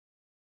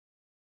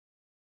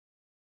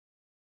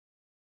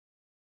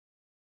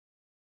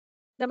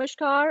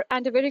Namaskar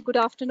and a very good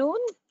afternoon.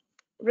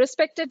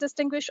 Respected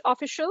distinguished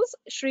officials,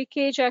 Shri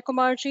K.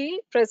 Jayakumarji,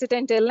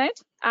 President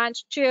Delnet and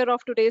Chair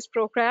of today's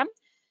program,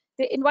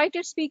 the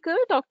invited speaker,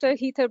 Dr.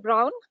 Heather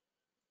Brown,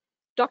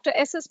 Dr.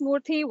 S.S.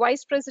 Murthy,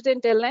 Vice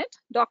President Delnet,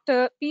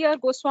 Dr. P.R.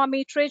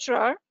 Goswami,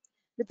 Treasurer,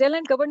 the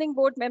Delnet Governing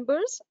Board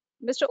members,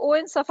 Mr.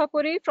 O.N.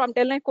 Safapuri from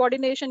Delnet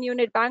Coordination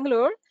Unit,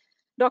 Bangalore,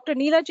 Dr.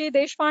 Neela J.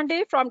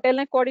 Deshpande from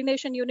Delnet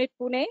Coordination Unit,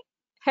 Pune,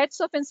 heads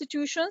of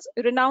institutions,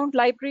 renowned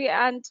library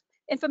and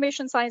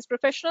information science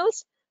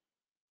professionals,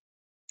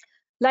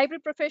 library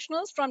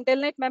professionals from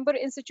Delnet member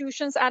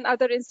institutions and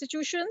other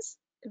institutions,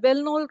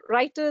 well-known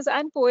writers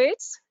and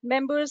poets,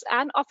 members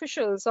and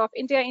officials of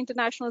India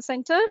International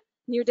Center,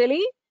 New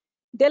Delhi,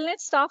 Delnet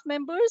staff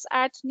members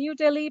at New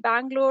Delhi,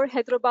 Bangalore,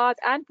 Hyderabad,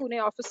 and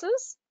Pune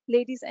offices,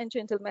 ladies and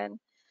gentlemen.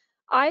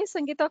 I,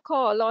 Sangeeta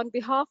Kaul, on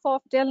behalf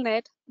of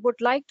Delnet, would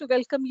like to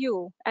welcome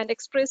you and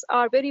express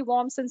our very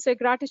warm, sincere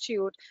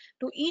gratitude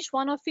to each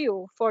one of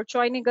you for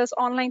joining us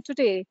online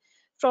today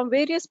from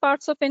various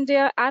parts of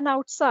India and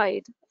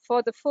outside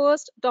for the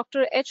first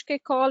Dr. H.K.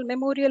 Kaul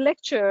Memorial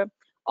Lecture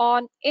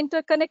on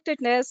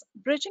Interconnectedness,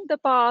 Bridging the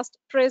Past,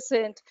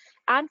 Present,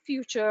 and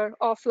Future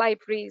of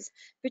Libraries,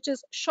 which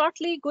is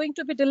shortly going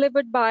to be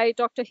delivered by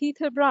Dr.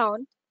 Heather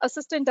Brown,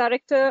 Assistant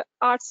Director,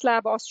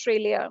 Artlab,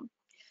 Australia.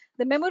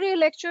 The memorial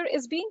lecture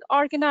is being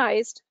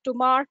organized to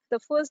mark the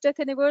first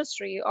death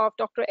anniversary of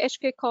Dr.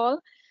 H.K. Kaul,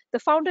 the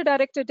founder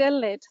director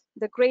Delnet,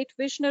 the great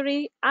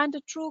visionary and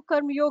a true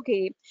Karma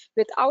Yogi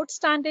with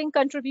outstanding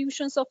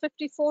contributions of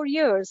 54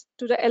 years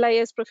to the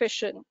LIS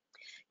profession.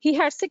 He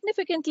has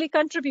significantly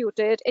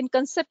contributed in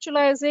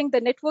conceptualizing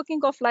the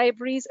networking of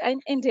libraries in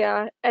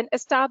India and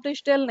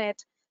established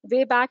Delnet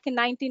way back in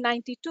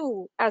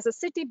 1992 as a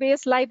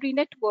city-based library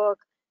network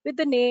with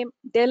the name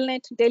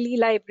Delnet Delhi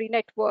Library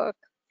Network.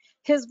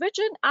 His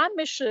vision and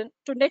mission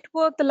to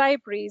network the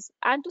libraries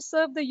and to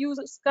serve the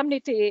users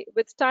community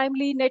with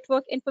timely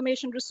network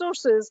information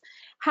resources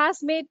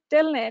has made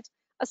Delnet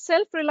a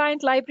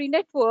self-reliant library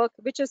network,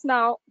 which is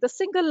now the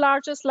single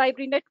largest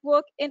library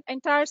network in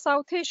entire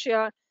South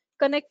Asia,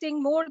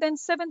 connecting more than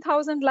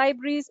 7,000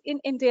 libraries in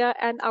India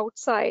and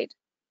outside.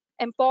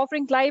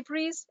 Empowering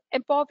libraries,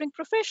 empowering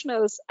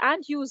professionals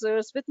and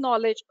users with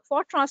knowledge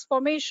for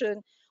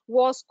transformation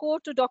was core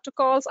to Dr.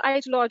 Kaul's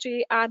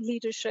ideology and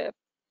leadership.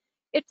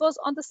 It was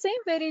on the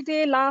same very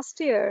day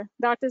last year,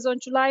 that is on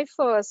July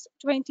 1st,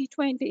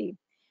 2020,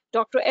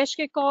 Dr.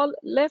 H.K. Kaul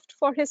left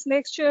for his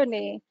next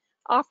journey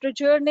after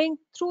journeying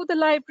through the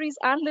libraries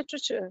and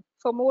literature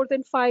for more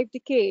than 5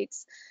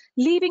 decades,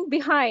 leaving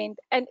behind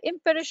an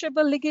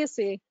imperishable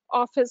legacy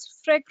of his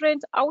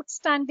fragrant,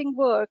 outstanding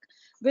work,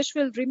 which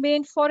will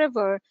remain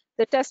forever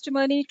the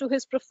testimony to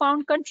his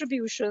profound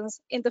contributions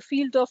in the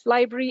field of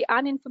library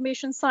and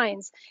information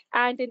science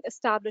and in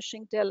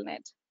establishing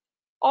Delnet.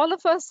 All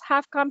of us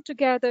have come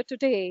together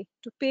today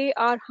to pay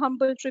our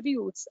humble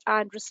tributes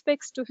and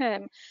respects to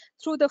him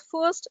through the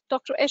first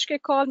Dr. H.K.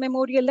 Kaul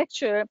Memorial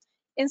Lecture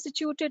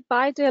instituted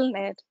by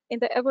Delnet in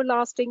the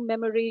everlasting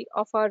memory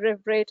of our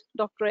Reverend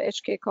Dr.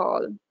 H.K.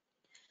 Kaul.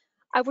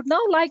 I would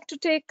now like to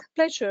take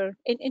pleasure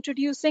in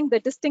introducing the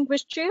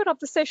distinguished chair of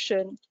the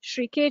session,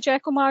 Shri K.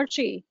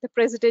 Jayakumarji, the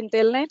President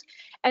Delnet,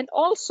 and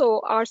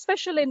also our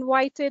special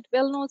invited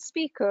well-known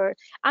speaker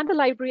and the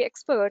library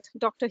expert,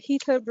 Dr.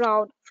 Heather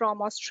Brown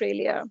from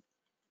Australia.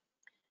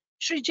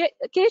 Shri K.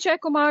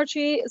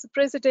 Jayakumarji is the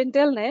President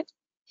Delnet.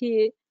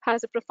 He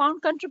has a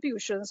profound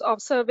contributions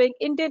of serving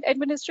Indian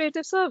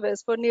administrative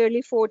service for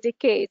nearly 4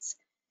 decades.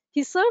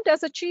 He served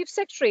as a Chief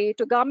Secretary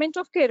to Government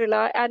of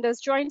Kerala and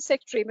as Joint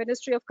Secretary,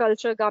 Ministry of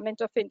Culture,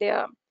 Government of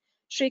India.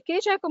 Shri K.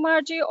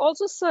 Jayakumarji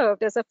also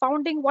served as a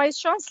founding Vice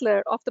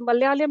Chancellor of the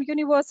Malayalam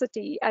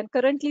University and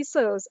currently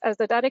serves as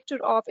the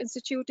Director of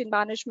Institute in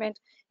Management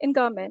in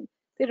Government,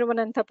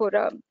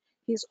 Thiruvananthapuram.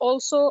 He is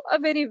also a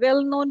very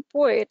well-known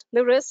poet,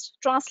 lyricist,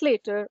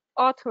 translator,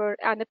 author,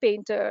 and a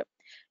painter.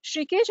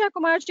 Shri K.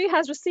 Jayakumarji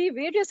has received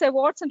various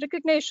awards and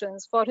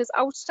recognitions for his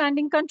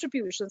outstanding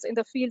contributions in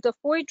the field of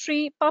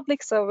poetry,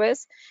 public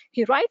service.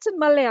 He writes in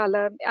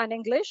Malayalam and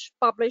English,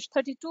 published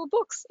 32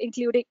 books,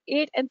 including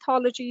 8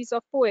 anthologies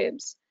of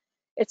poems.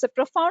 It's a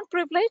profound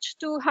privilege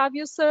to have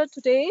you, sir,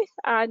 today,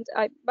 and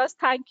I must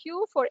thank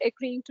you for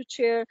agreeing to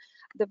chair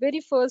the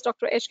very first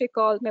Dr. H.K.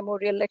 Kaul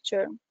Memorial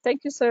Lecture.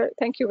 Thank you, sir.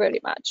 Thank you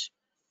very much.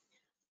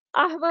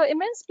 I have an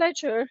immense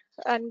pleasure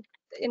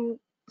in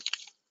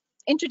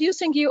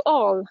introducing you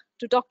all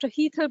to Dr.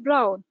 Heather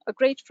Brown, a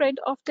great friend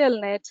of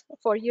Delnet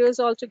for years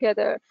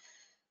altogether.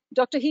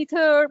 Dr.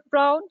 Heather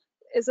Brown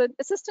is an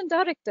assistant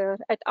director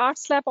at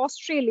Artlab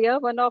Australia,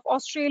 one of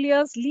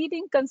Australia's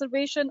leading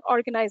conservation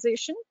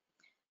organization.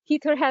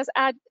 Heather has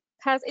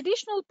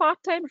additional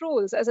part-time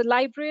roles as a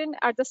librarian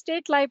at the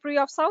State Library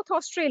of South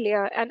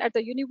Australia and at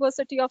the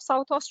University of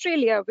South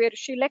Australia, where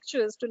she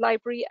lectures to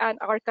library and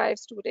archive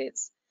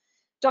students.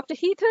 Dr.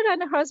 Heather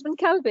and her husband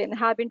Kelvin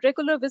have been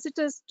regular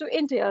visitors to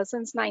India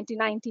since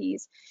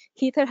 1990s.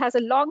 Heather has a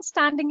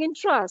long-standing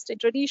interest in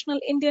traditional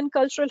Indian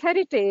cultural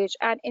heritage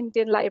and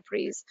Indian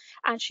libraries,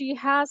 and she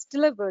has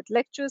delivered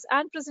lectures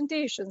and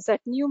presentations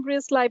at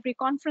numerous library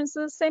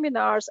conferences,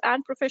 seminars,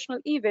 and professional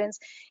events,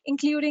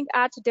 including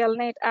at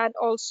Delnet and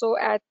also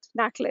at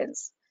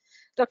NACLINS.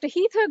 Dr.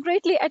 Heather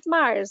greatly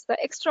admires the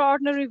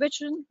extraordinary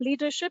vision,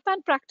 leadership,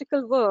 and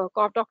practical work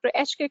of Dr.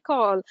 H.K.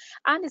 Kaul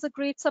and is a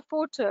great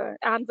supporter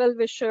and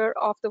well-wisher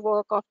of the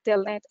work of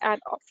Delnet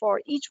and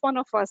for each one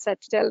of us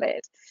at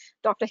Delnet.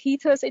 Dr.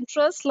 Heather's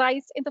interest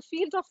lies in the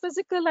field of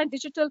physical and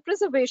digital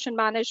preservation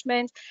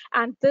management,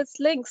 and this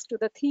links to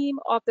the theme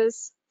of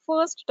this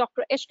first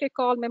Dr. H.K.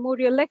 Kaul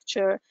Memorial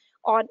Lecture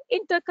on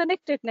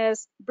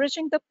interconnectedness,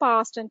 bridging the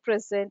past and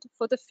present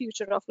for the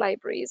future of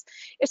libraries.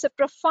 It's a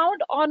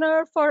profound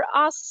honor for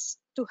us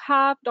to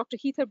have Dr.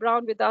 Heather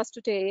Brown with us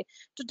today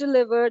to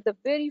deliver the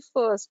very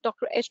first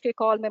Dr. H.K.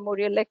 Kaul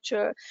Memorial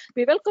Lecture.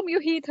 We welcome you,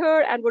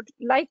 Heather, and would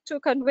like to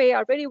convey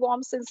our very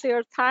warm,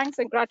 sincere thanks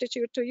and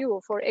gratitude to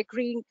you for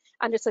agreeing,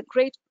 and it's a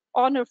great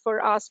honor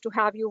for us to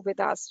have you with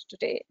us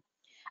today.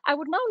 I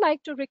would now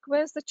like to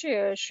request the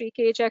chair, Shri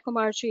K.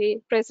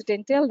 Jayakumarji,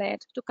 President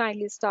Delnet, to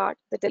kindly start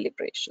the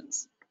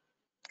deliberations.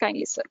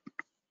 Kindly, sir.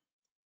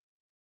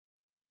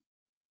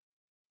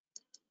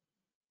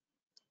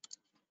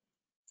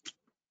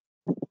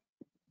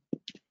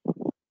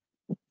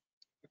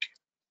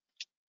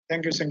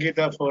 Thank you,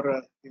 Sangeeta, for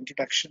the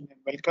introduction and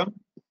welcome.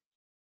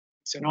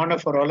 It's an honor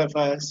for all of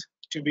us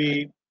to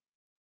be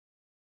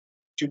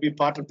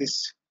part of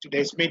this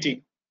today's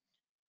meeting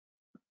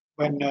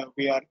when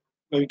we are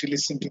going to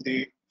listen to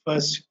the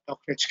first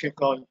Dr. H.K.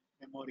 Kaul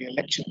Memorial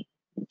Lecture.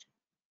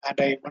 And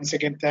I once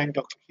again thank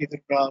Dr.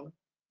 Heather Brown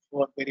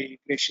for very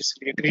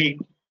graciously agreeing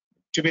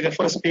to be the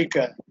first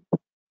speaker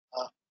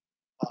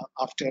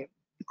after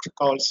Dr.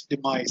 Kaul's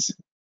demise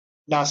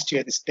last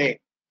year this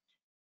day.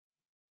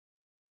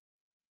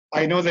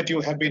 I know that you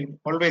have been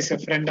always a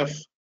friend of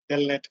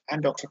Delnet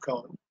and Dr.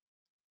 Kaul.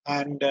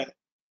 And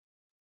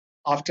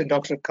after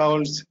Dr.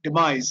 Kaul's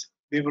demise,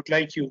 we would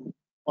like you,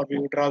 or we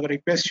would rather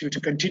request you to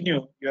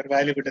continue your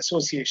valuable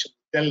association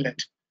with Delnet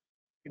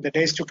in the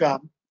days to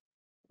come,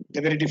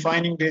 the very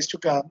defining days to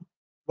come,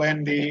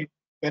 when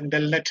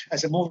Delnet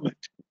as a movement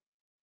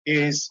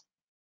is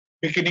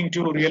beginning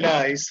to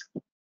realize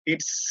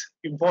its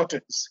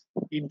importance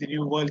in the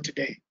new world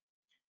today.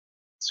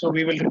 So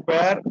we will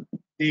require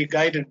the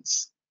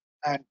guidance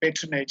and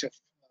patronage of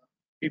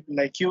people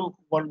like you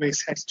who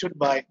always had stood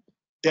by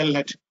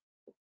Delnet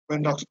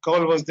when Dr.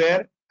 Kaul was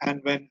there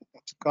and when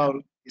Dr.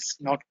 Kaul is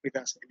not with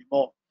us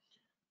anymore.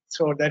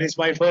 So that is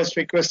my first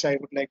request I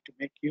would like to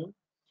make you.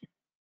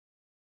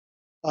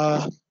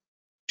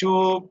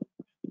 To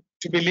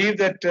believe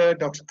that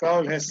Dr.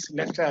 Kaul has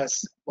left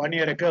us 1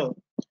 year ago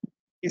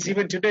is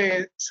even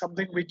today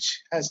something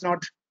which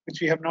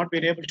we have not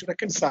been able to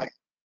reconcile.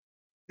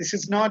 This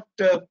is not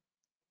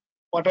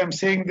what I'm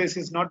saying. This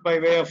is not by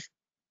way of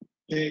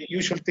the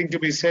usual thing to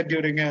be said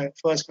during a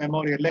first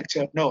memorial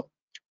lecture. No,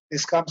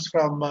 this comes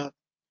from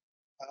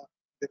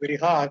the very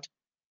heart,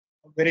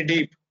 very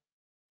deep,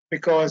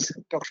 because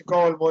Dr.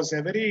 Kaul was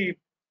a very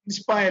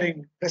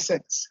inspiring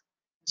presence,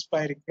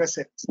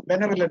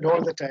 benevolent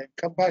all the time,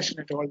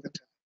 compassionate all the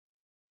time,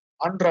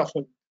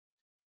 unruffled.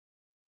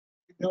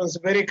 There was a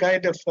very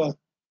kind of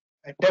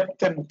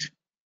depth and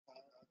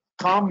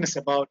calmness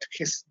about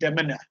his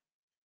demeanor.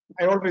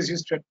 I always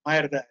used to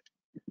admire that.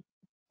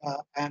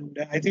 And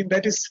I think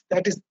it is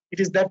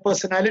that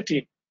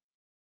personality,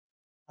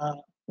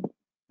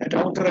 that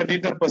outer and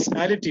inner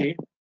personality,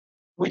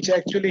 which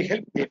actually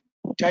helped him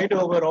tide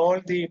over all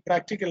the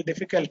practical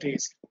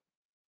difficulties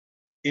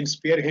in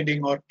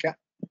spearheading or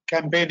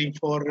campaigning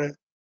for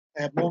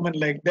a movement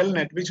like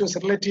Delnet, which was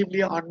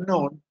relatively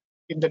unknown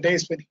in the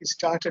days when he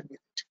started with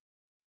it.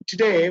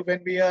 Today,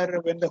 when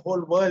the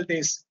whole world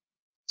is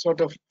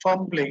sort of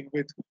fumbling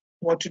with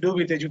what to do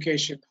with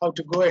education, how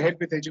to go ahead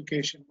with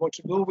education, what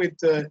to do with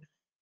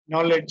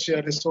knowledge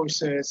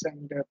resources,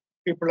 and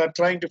people are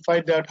trying to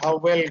find out how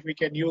well we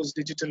can use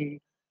digital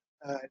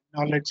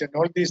knowledge and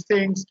all these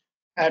things.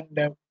 And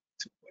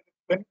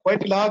when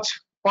quite a large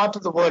part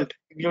of the world,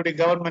 including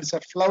governments,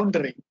 are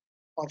floundering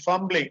or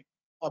fumbling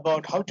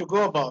about how to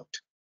go about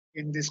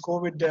in this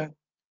COVID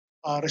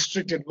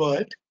restricted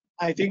world,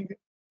 I think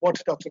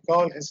what Dr.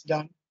 Kaul has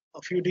done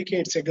a few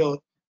decades ago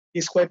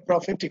is quite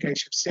prophetic, I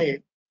should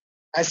say,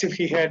 as if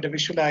he had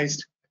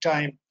visualized a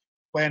time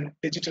when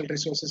digital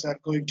resources are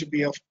going to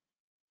be of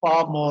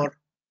far more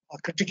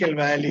critical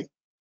value.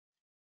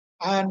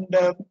 And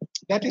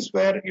that is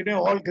where,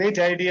 all great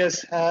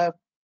ideas have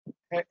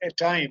a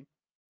time,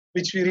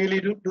 which we really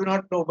do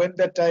not know when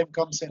that time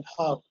comes and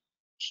how.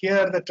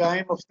 Here, the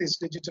time of these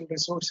digital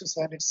resources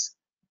and its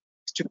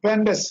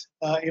stupendous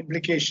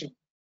implication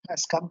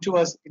has come to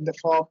us in the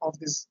form of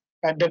this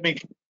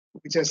pandemic,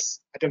 which is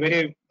at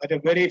a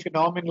very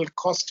phenomenal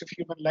cost of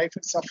human life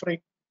and suffering.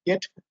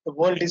 Yet the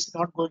world is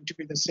not going to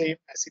be the same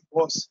as it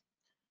was.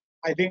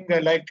 I think,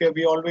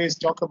 we always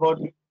talk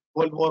about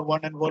World War I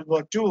and World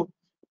War II,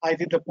 I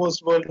think the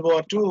post-World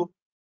War II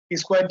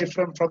is quite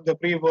different from the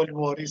pre-World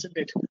War, isn't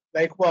it?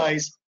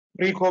 Likewise,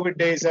 pre-COVID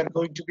days are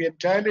going to be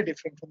entirely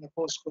different from the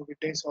post-COVID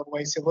days, or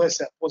vice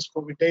versa.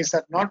 Post-COVID days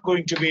are not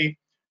going to be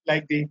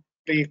like the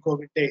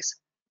pre-COVID days.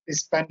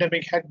 This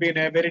pandemic had been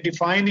a very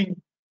defining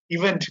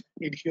event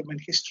in human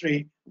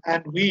history,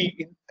 and we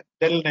in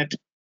Delnet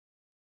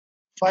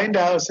find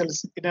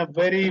ourselves in a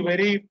very,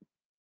 very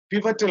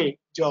pivotal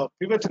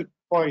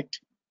point.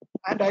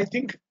 And I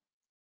think,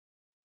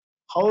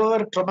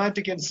 however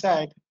traumatic and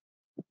sad,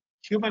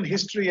 human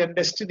history and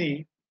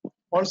destiny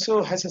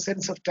also has a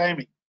sense of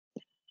timing.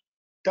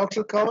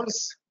 Dr.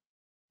 Kaul's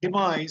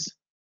demise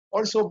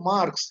also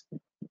marks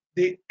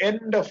the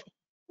end of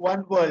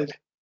one world,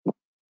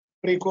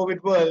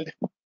 pre-COVID world,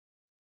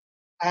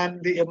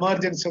 and the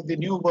emergence of the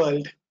new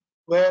world,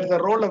 where the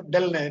role of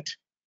Delnet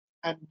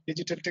and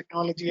digital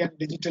technology and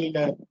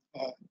digital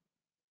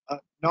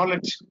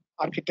knowledge,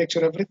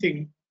 architecture,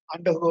 everything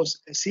undergoes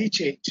a sea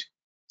change.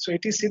 So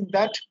it is in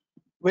that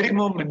very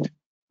moment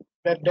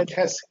that death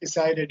has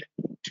decided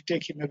to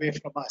take him away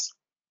from us.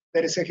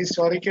 There is a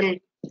historical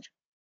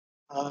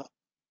uh,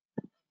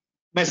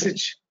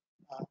 message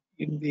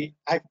in the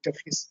act of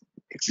his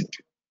exit.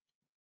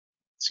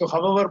 So,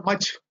 however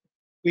much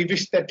we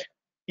wish that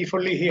if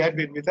only he had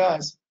been with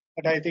us,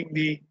 but I think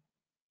the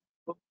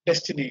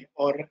destiny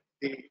or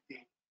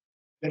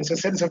there is a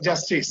sense of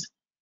justice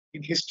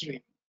in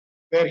history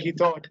where he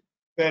thought,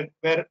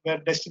 where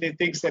destiny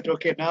thinks that,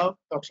 okay, now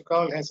Dr.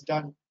 Kaul has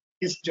done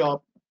his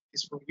job,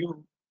 is for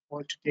you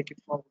all to take it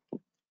forward. In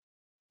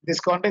this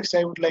context,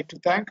 I would like to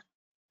thank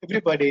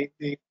everybody,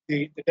 the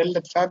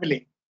Delnet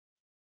family,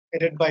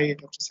 headed by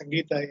Dr.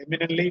 Sangeeta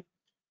eminently,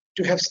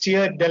 to have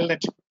steered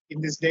Delnet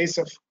in these days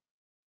of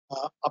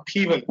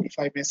upheaval, if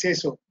I may say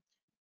so.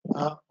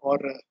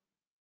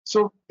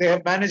 So they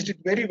have managed it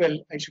very well,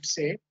 I should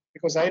say,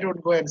 because I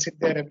don't go and sit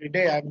there every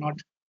day. I'm not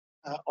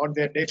on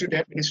their day-to-day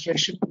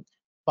administration,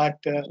 but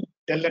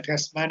Delnet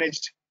has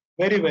managed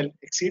very well,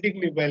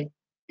 exceedingly well,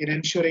 in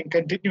ensuring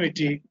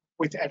continuity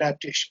with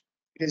adaptation.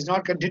 It is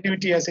not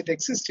continuity as it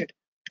existed.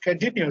 It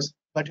continues,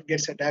 but it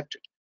gets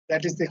adapted.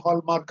 That is the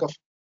hallmark of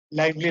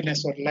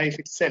liveliness or life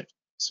itself.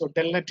 So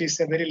Delnet is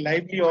a very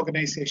lively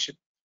organization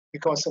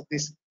because of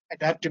this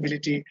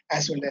adaptability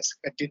as well as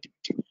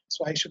continuity.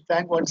 So I should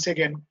thank once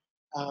again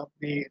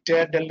the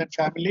entire Delnet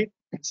family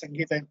and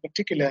Sangeeta in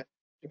particular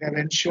to have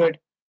ensured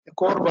the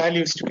core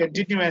values to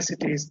continue as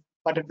it is,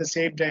 but at the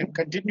same time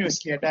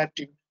continuously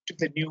adapting to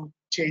the new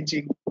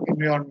changing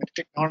environment,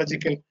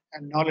 technological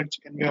and knowledge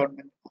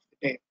environment of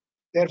the day.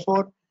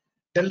 Therefore,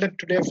 Delnet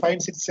today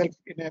finds itself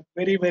in a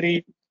very,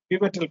 very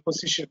pivotal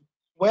position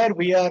where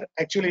we are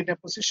actually in a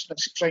position of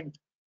strength,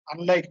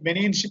 unlike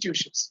many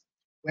institutions,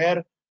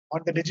 where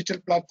on the digital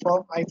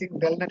platform, I think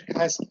Delnet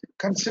has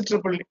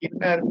considerable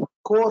inner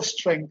core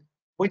strength,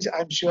 which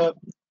I'm sure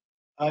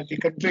the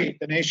country,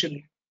 the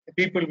nation, the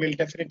people will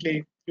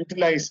definitely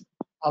utilize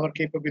our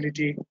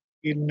capability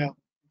in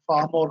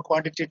far more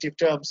quantitative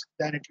terms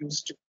than it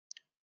used to.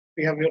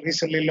 We have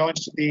recently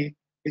launched the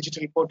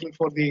digital portal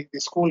for the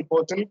school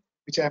portal,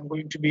 which I'm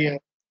going to be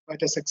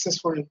quite a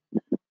successful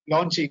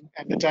launching,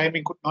 and the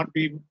timing could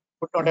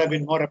not have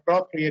been more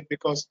appropriate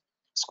because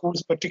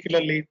schools,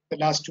 particularly the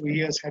last 2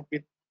 years, have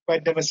been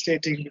quite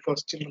devastating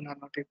because children are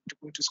not able to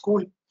go to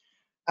school.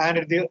 And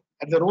at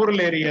the rural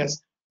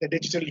areas, the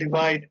digital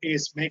divide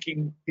is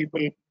making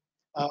people,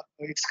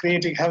 it's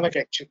creating havoc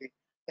actually.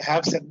 The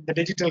haves and the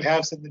digital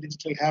haves and the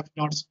digital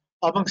have-nots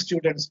among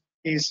students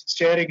is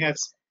staring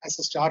us as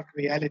a stark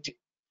reality.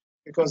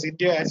 Because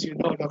India, as you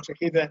know, Dr.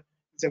 Heather,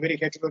 is a very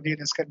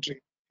heterogeneous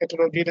country,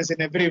 heterogeneous in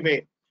every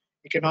way,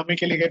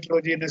 economically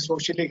heterogeneous,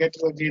 socially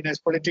heterogeneous,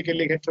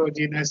 politically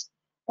heterogeneous.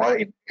 All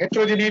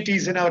heterogeneity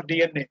is in our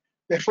DNA.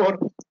 Therefore,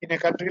 in a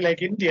country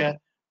like India,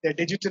 the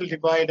digital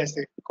divide, as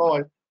they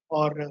call,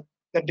 or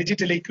the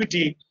digital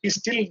equity is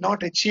still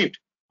not achieved.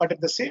 But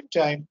at the same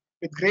time,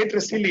 with great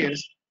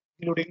resilience,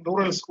 including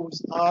rural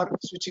schools, are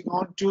switching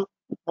on to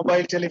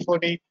mobile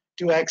telephony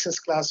to access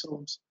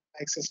classrooms,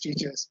 access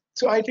teachers.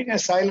 So I think a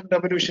silent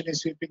revolution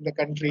is sweeping the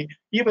country,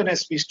 even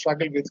as we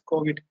struggle with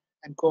COVID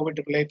and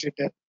COVID-related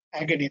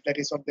agony that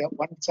is on the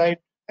one side.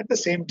 At the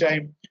same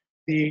time,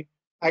 the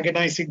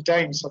agonizing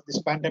times of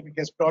this pandemic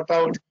has brought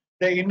out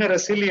the inner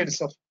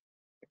resilience of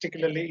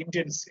particularly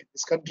Indians in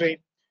this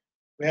country,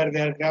 where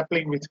they are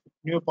grappling with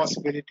new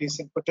possibilities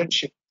and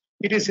potential.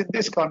 It is in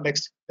this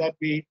context that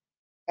we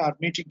are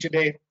meeting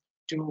today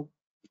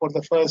for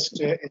the first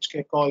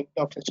HK Kaul,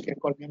 Dr. HK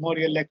Kaul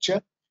Memorial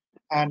Lecture,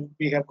 and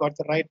we have got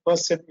the right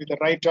person with the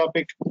right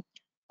topic.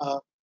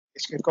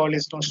 HK Kaul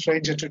is no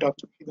stranger to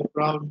Dr. Heather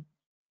Brown.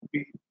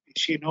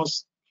 She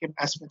knows him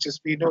as much as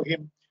we know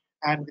him,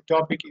 and the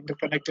topic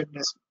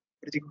interconnectedness,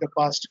 bridging the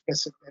past,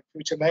 present, and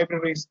future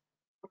libraries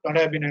could not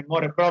have been a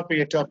more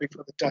appropriate topic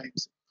for the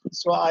times.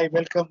 So I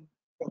welcome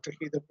Dr.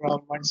 Heather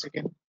Brown once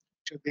again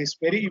to this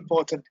very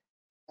important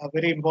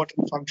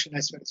function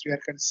as far as we are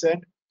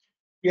concerned.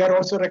 We are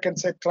also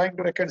trying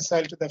to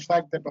reconcile to the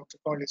fact that Dr.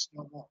 Kaul is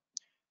no more.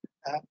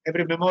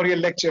 Every memorial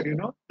lecture,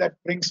 that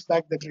brings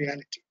back that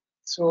reality.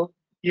 So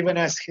even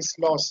as his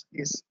loss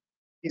is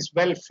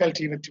well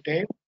felt even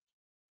today.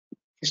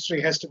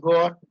 History has to go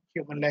on,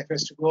 human life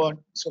has to go on.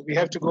 So we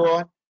have to go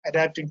on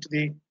adapting to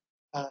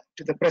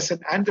the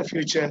present and the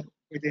future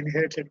with the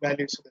inherited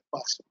values of the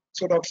past.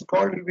 So Dr.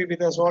 Kaul will be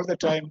with us all the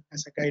time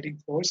as a guiding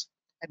force.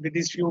 And with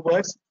these few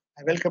words,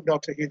 I welcome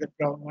Dr. Heather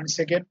Brown once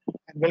again,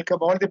 and welcome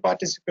all the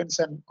participants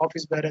and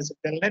office bearers of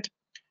Telnet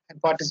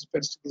and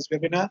participants to this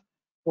webinar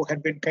who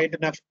have been kind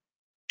enough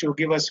to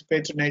give us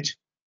patronage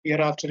year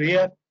after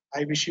year.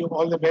 I wish you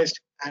all the best,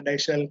 and I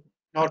shall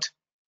not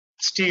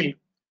steal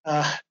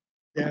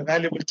the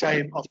valuable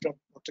time of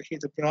Dr.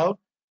 Heather Brown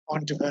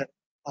onto her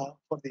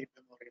for the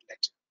memorial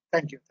lecture.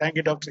 Thank you. Thank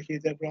you, Dr.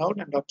 Heather Brown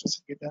and Dr.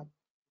 Sangeeta.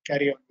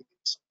 Carry on with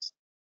this.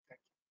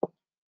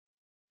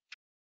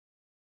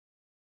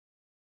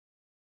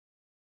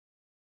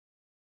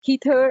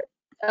 Heather,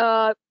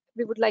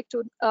 we would like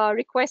to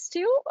request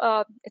you.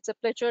 It's a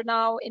pleasure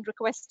now in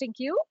requesting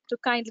you to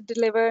kindly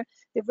deliver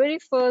the very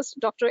first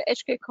Dr.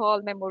 H.K.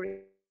 Kaul Memorial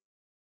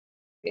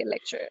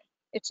Lecture.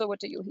 It's over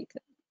to you,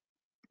 Heather.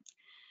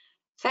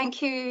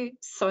 Thank you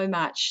so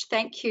much.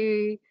 Thank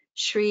you,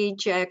 Sri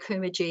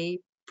Jayakumarji,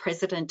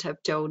 President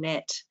of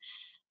Telnet,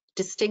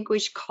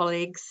 distinguished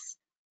colleagues,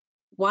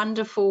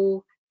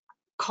 wonderful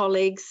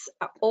colleagues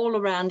all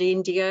around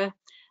India.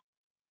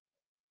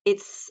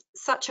 It's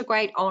such a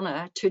great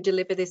honour to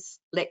deliver this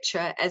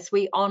lecture as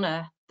we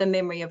honour the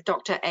memory of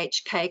Dr.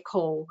 H.K.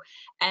 Kaul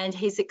and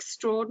his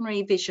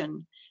extraordinary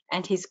vision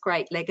and his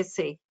great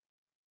legacy.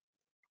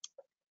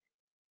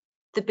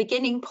 The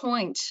beginning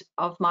point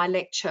of my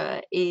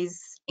lecture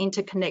is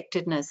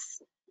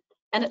interconnectedness,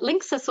 and it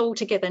links us all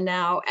together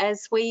now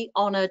as we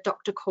honour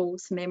Dr.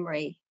 Kaul's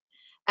memory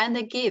and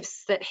the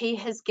gifts that he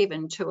has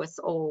given to us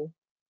all.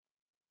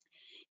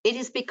 It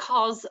is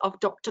because of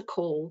Dr.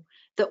 Kaul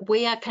that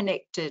we are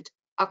connected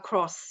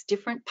across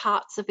different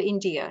parts of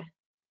India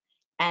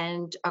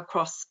and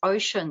across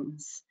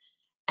oceans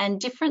and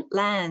different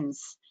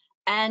lands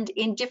and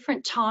in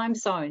different time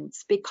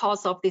zones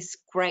because of this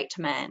great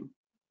man.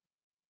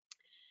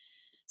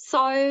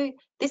 So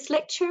this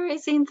lecture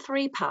is in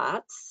 3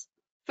 parts.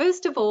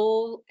 First of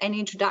all, an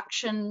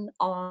introduction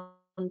on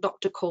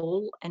Dr.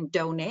 Kaul and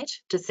Telnet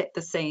to set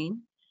the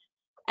scene.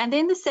 And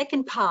then the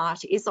second part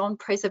is on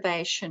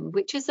preservation,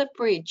 which is a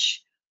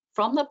bridge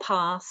from the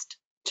past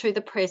to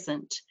the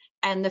present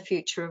and the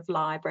future of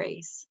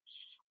libraries.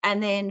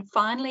 And then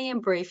finally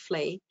and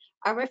briefly,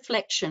 a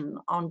reflection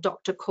on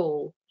Dr.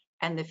 Kaul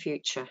and the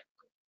future.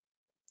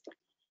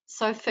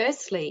 So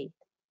firstly,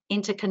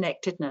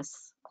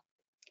 interconnectedness.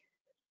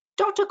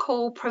 Dr.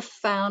 Kaul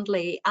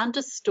profoundly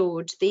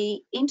understood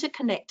the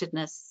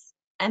interconnectedness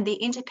and the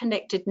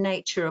interconnected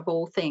nature of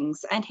all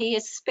things, and he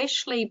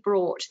especially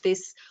brought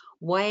this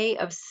way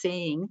of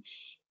seeing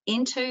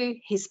into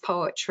his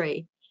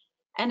poetry,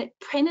 and it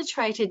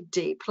penetrated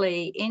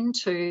deeply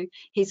into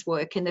his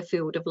work in the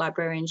field of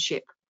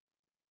librarianship.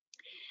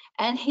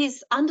 And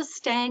his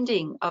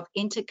understanding of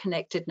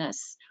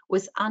interconnectedness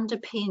was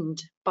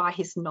underpinned by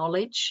his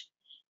knowledge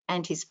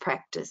and his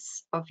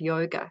practice of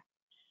yoga,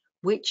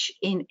 which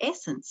in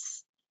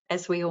essence,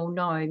 as we all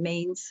know,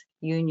 means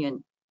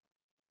union.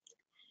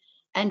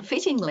 And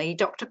fittingly,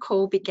 Dr.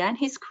 Kaul began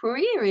his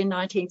career in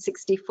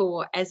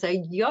 1964 as a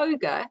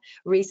yoga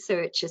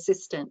research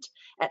assistant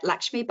at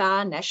Lakshmi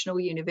Bai National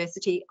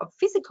University of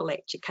Physical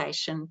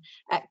Education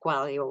at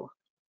Gwalior.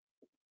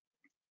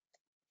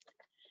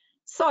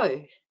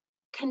 So,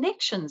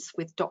 connections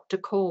with Dr.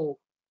 Kaul.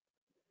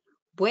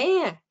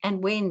 Where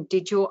and when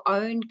did your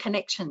own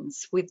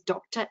connections with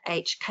Dr.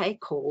 H.K.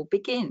 Kaul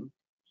begin?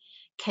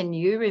 Can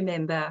you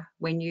remember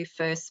when you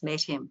first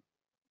met him?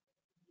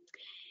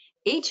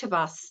 Each of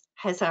us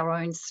has our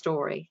own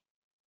story.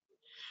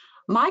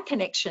 My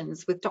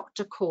connections with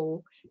Dr.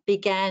 Kaul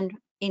began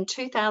in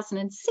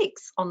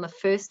 2006 on the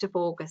 1st of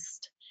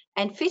August,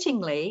 and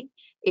fittingly,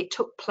 it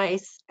took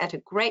place at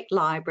a great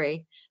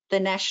library, the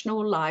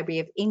National Library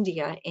of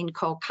India in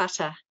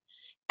Kolkata,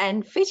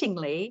 and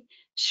fittingly,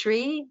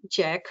 Sri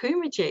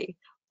Jayakumarji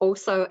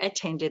also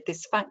attended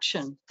this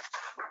function.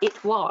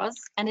 It was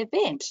an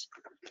event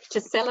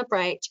to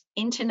celebrate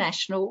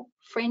International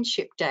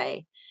Friendship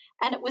Day,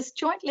 and it was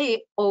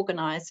jointly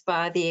organised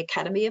by the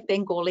Academy of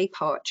Bengali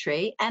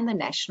Poetry and the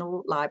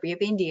National Library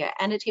of India,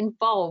 and it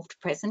involved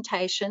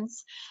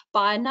presentations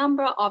by a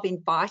number of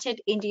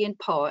invited Indian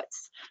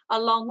poets,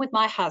 along with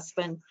my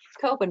husband,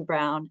 Kelvin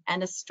Brown,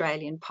 an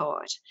Australian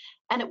poet.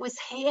 And it was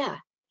here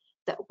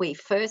that we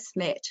first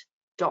met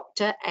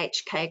Dr.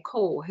 H.K.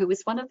 Kaul, who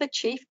was one of the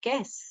chief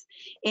guests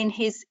in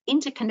his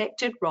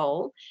interconnected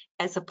role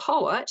as a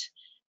poet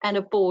and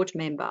a board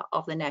member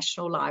of the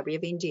National Library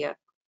of India.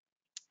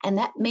 And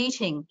that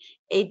meeting,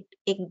 it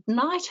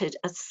ignited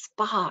a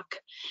spark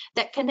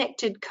that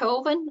connected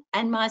Kelvin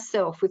and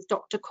myself with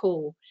Dr.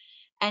 Kaul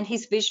and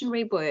his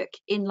visionary work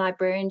in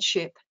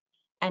librarianship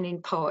and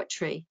in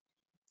poetry.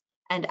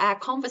 And our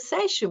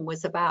conversation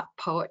was about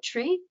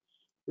poetry,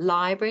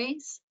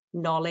 libraries,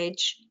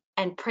 knowledge,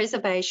 and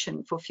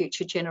preservation for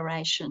future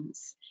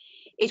generations.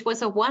 It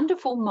was a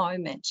wonderful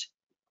moment.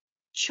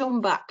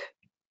 Chumbak,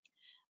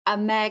 a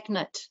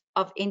magnet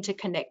of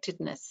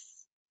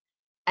interconnectedness.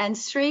 And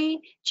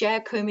Sri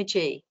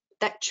Jayakumaji,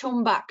 that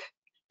chumbak,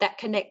 that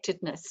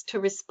connectedness, to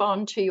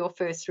respond to your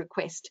first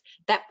request,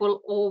 that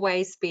will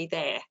always be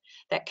there,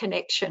 that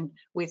connection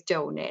with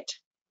Delnet.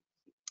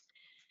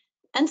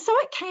 And so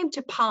it came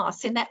to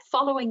pass in that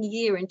following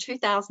year, in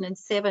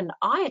 2007,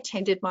 I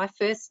attended my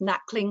first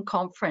Knuckling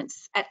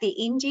conference at the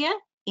India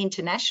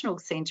International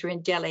Centre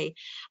in Delhi,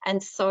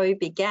 and so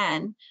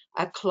began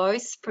a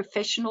close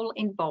professional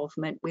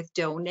involvement with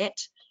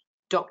Delnet,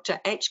 Dr.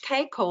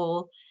 H.K.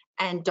 Kaul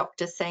and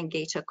Dr.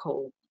 Sangeeta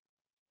Kaul.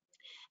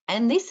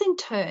 And this in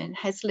turn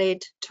has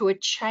led to a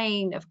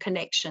chain of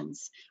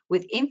connections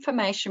with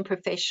information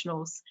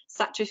professionals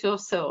such as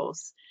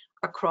yourselves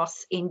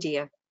across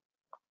India.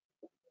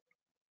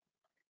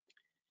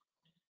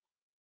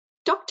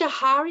 Dr.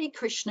 Hari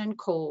Krishnan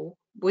Kaul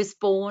was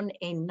born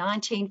in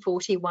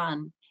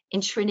 1941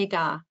 in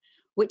Srinagar,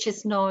 which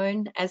is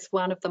known as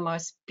one of the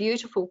most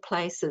beautiful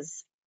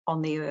places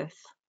on the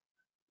earth.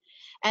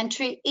 And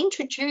to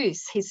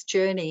introduce his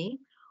journey,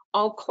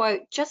 I'll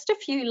quote just a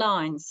few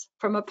lines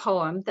from a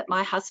poem that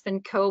my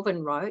husband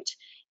Kelvin wrote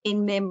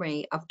in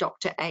memory of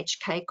Dr.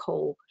 H.K.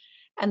 Kaul,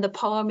 and the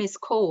poem is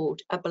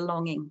called A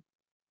Belonging.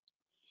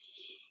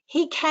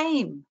 He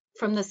came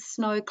from the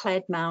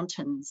snow-clad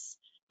mountains,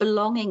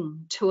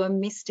 belonging to a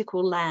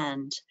mystical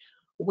land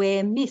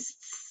where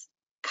mists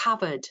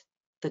covered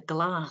the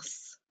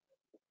glass.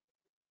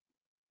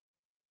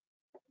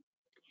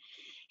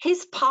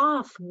 His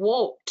path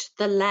walked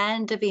the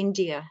land of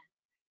India,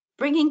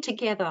 bringing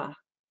together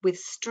with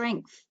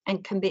strength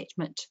and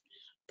commitment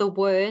the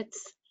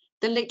words,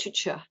 the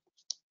literature,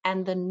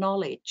 and the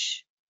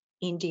knowledge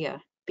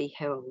India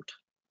beheld.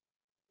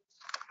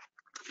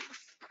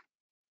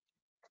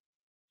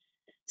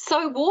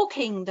 So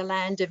walking the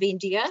land of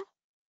India,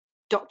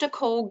 Dr.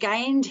 Kaul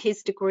gained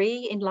his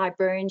degree in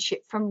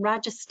librarianship from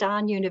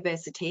Rajasthan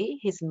University,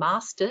 his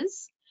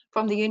master's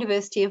from the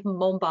University of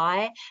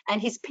Mumbai,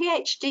 and his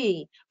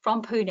PhD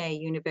from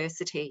Pune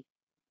University.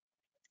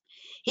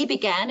 He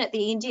began at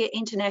the India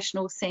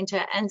International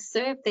Centre and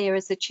served there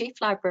as the chief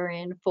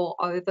librarian for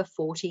over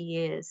 40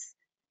 years.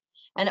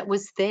 And it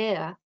was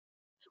there,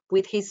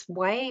 with his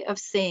way of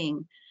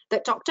seeing,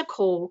 that Dr.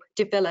 Kaul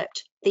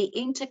developed the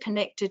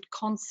interconnected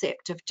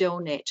concept of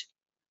Delnet,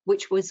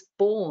 which was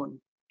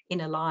born in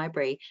a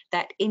library,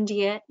 that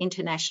India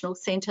International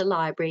Centre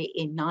Library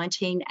in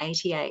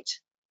 1988.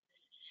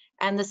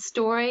 And the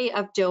story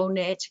of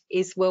Delnet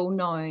is well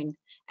known,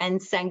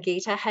 and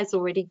Sangeeta has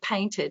already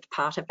painted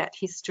part of that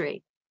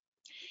history.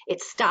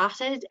 It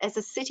started as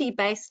a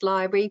city-based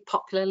library,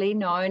 popularly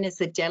known as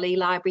the Delhi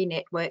Library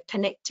Network,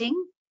 connecting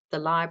the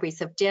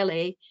libraries of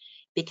Delhi,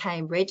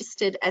 became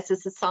registered as a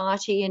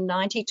society in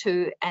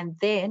 92, and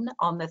then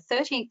on the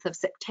 13th of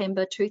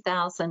September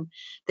 2000,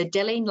 the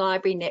Delhi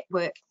Library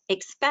Network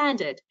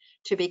expanded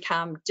to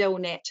become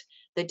Delnet,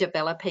 the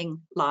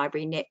Developing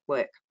Library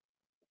Network.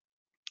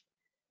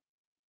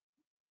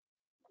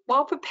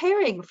 While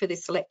preparing for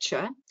this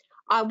lecture,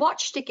 I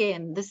watched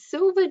again the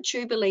Silver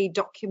Jubilee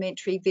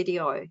documentary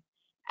video,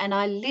 and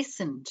I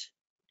listened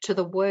to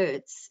the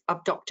words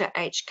of Dr.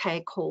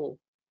 H.K. Kaul.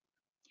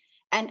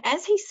 And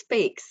as he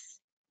speaks,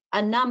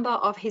 a number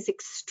of his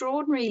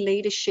extraordinary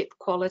leadership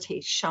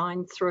qualities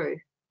shine through.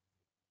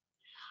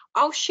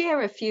 I'll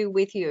share a few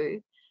with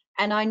you,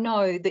 and I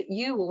know that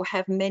you will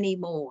have many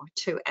more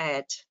to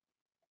add.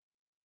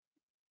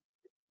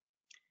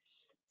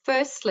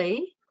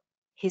 Firstly,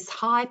 his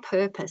high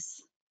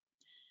purpose.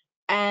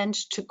 And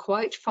to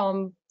quote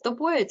from the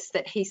words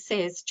that he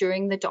says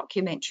during the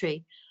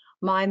documentary,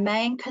 "My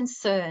main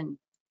concern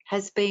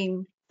has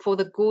been for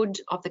the good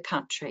of the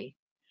country,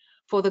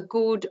 for the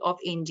good of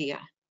India."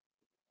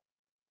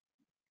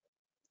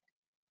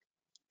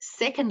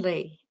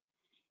 Secondly,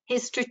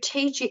 his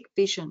strategic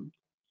vision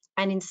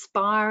and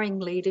inspiring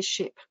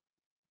leadership.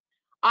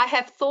 "I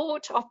have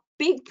thought of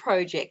big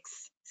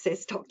projects,"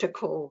 says Dr.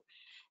 Kaul,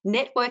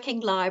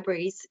 "networking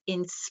libraries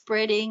in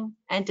spreading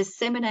and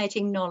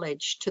disseminating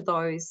knowledge to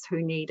those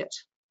who need it."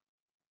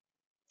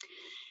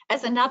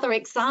 As another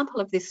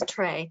example of this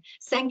trait,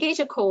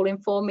 Sangeeta Kaul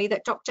informed me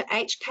that Dr.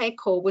 H.K.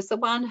 Kaul was the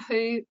one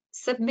who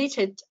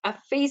submitted a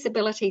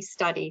feasibility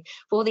study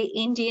for the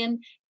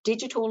Indian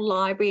Digital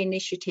Library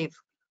Initiative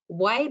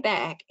way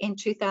back in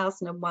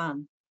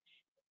 2001.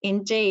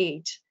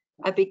 Indeed,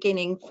 a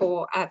beginning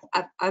for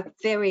a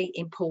very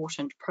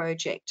important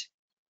project.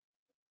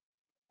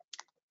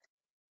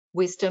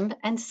 Wisdom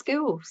and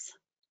skills.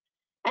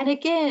 And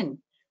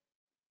again,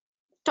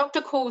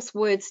 Dr. Kaul's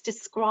words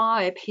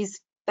describe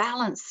his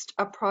balanced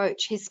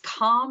approach, his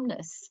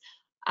calmness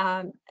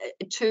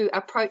to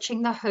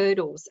approaching the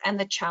hurdles and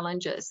the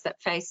challenges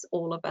that face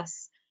all of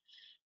us.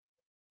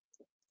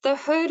 The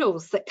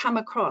hurdles that come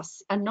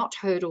across are not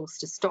hurdles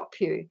to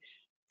stop you.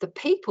 The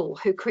people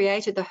who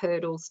created the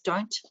hurdles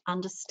don't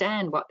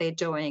understand what they're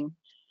doing.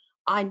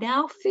 I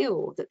now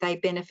feel that they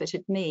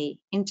benefited me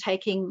in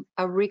taking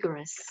a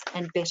rigorous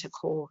and better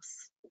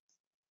course.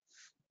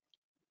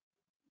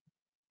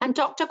 And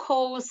Dr.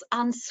 Kaul's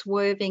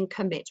unswerving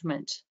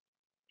commitment.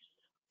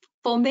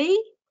 For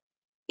me,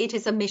 it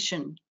is a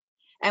mission.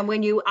 And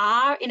when you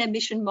are in a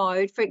mission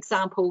mode, for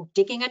example,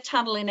 digging a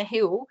tunnel in a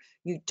hill,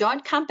 you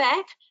don't come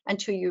back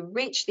until you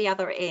reach the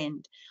other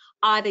end.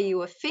 Either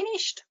you are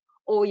finished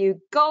or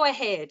you go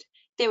ahead.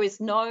 There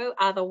is no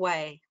other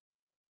way.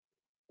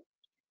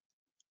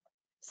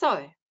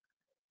 So,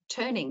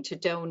 turning to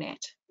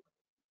Delnet.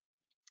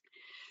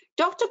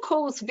 Dr.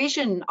 Kaul's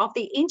vision of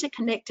the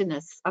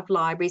interconnectedness of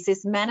libraries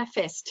is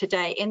manifest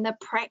today in the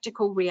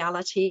practical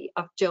reality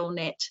of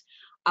Delnet,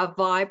 a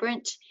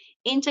vibrant,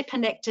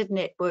 interconnected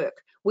network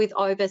with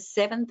over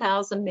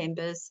 7,000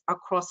 members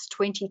across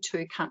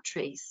 22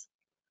 countries.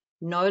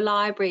 No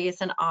library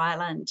is an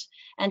island,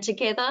 and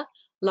together,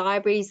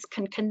 libraries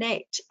can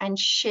connect and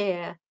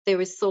share their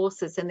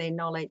resources and their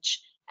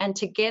knowledge. And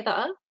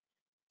together,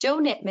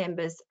 Delnet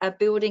members are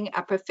building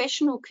a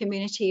professional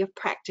community of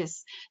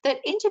practice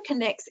that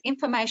interconnects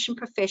information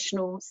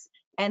professionals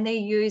and their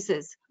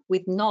users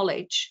with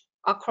knowledge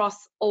across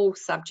all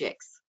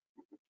subjects.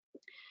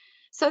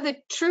 So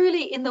that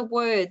truly, in the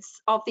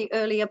words of the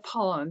earlier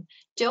poem,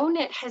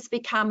 Delnet has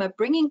become a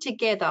bringing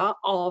together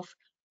of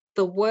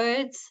the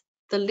words,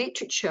 the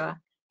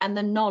literature, and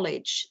the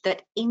knowledge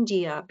that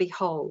India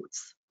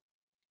beholds.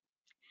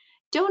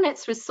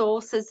 Delnet's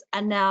resources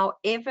are now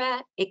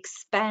ever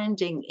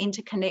expanding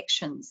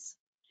interconnections.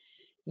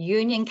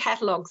 Union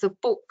catalogues of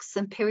books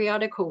and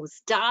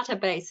periodicals,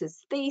 databases,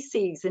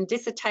 theses, and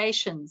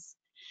dissertations.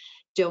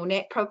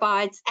 Delnet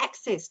provides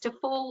access to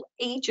full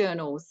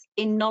e-journals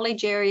in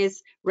knowledge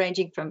areas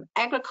ranging from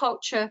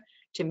agriculture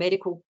to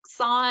medical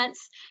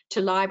science,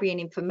 to library and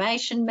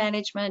information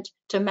management,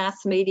 to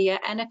mass media,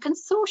 and a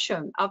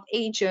consortium of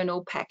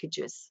e-journal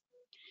packages.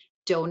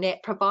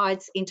 Delnet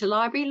provides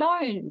interlibrary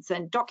loans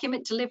and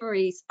document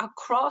deliveries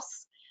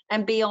across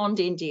and beyond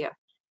India.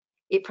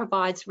 It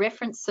provides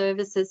reference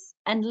services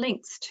and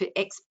links to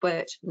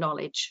expert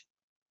knowledge.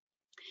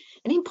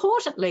 And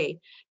importantly,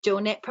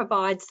 Delnet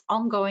provides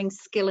ongoing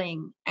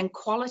skilling and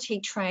quality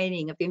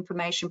training of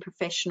information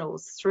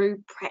professionals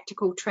through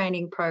practical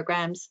training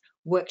programs,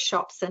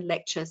 workshops, and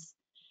lectures.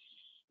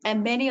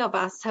 And many of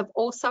us have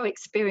also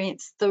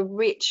experienced the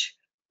rich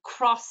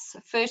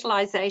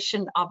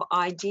cross-fertilization of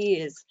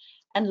ideas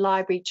and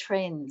library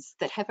trends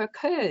that have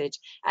occurred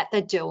at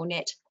the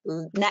Delnet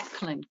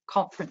NACLIN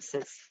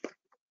conferences.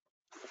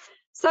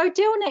 So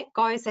Delnet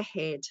goes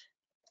ahead,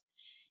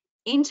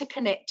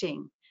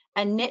 interconnecting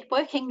and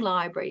networking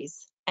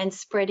libraries and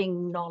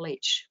spreading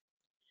knowledge.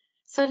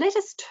 So let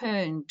us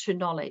turn to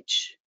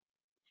knowledge.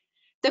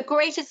 The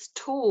greatest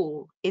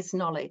tool is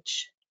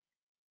knowledge.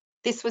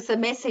 This was the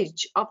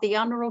message of the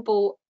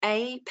Honourable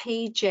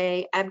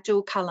APJ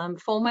Abdul Kalam,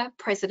 former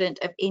President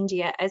of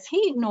India, as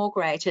he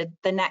inaugurated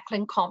the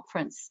NACLIN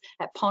conference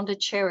at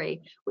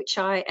Pondicherry, which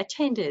I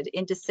attended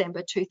in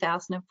December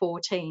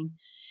 2014.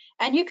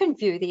 And you can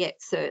view the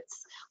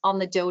excerpts on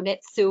the Delnet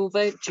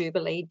Silver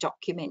Jubilee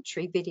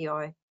documentary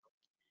video.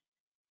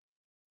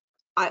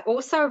 I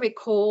also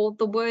recall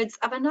the words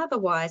of another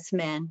wise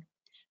man,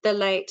 the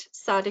late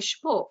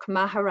Sadeshmukh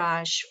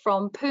Maharaj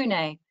from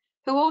Pune,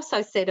 who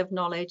also said of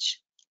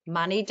knowledge,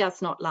 money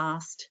does not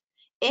last,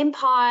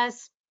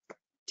 empires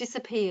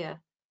disappear,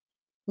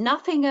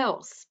 nothing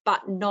else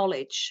but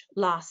knowledge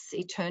lasts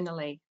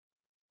eternally.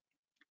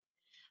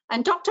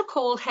 And Dr.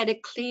 Kaul had a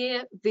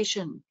clear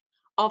vision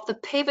of the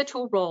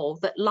pivotal role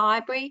that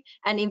library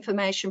and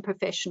information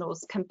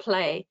professionals can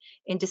play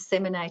in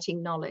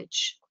disseminating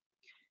knowledge.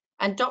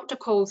 And Dr.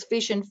 Kaul's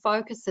vision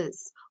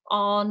focuses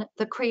on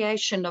the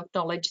creation of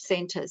knowledge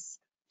centres,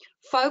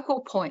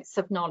 focal points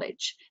of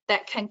knowledge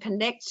that can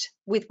connect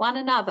with one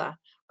another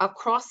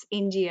across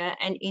India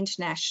and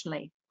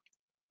internationally.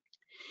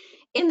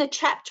 In the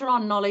chapter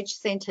on knowledge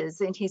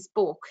centres in his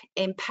book,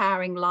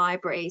 Empowering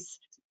Libraries,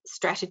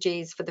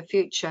 Strategies for the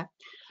Future,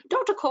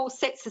 Dr. Kaul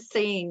sets the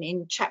scene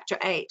in chapter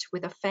 8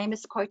 with a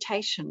famous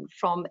quotation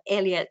from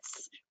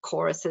Eliot's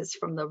Choruses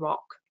from the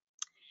Rock.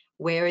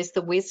 Where is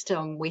the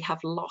wisdom we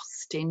have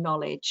lost in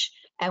knowledge?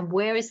 And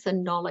where is the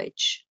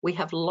knowledge we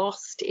have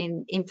lost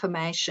in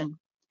information?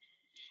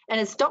 And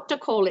as Dr.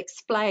 Kaul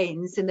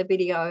explains in the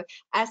video,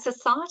 our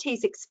society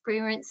is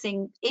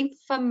experiencing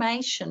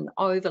information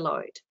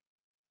overload.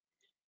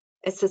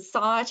 As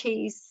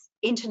societies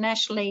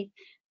internationally,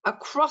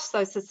 across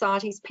those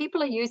societies,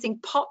 people are using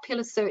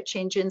popular search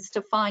engines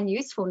to find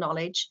useful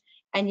knowledge,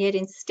 and yet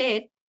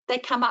instead they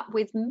come up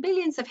with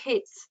millions of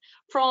hits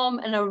from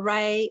an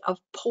array of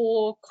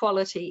poor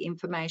quality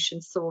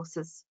information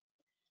sources.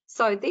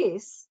 So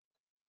this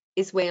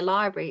is where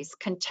libraries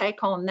can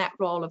take on that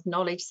role of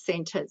knowledge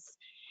centres,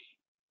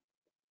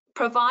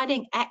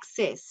 providing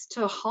access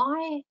to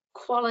high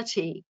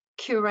quality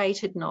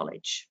curated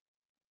knowledge.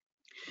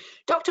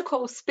 Dr.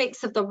 Kaul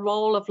speaks of the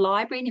role of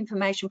library and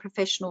information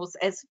professionals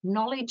as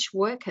knowledge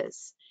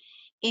workers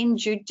in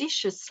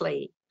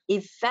judiciously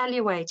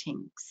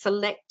evaluating,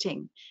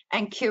 selecting,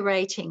 and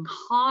curating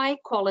high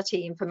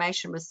quality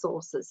information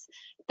resources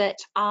that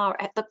are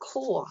at the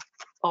core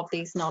of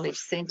these knowledge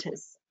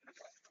centres.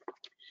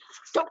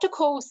 Dr.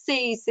 Kaul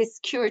sees this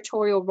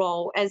curatorial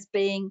role as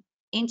being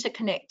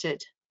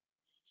interconnected.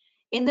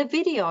 In the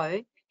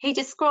video, He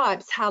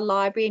describes how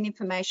library and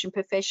information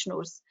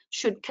professionals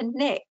should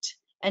connect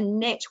and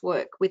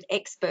network with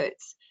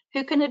experts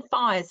who can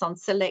advise on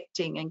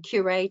selecting and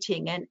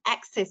curating and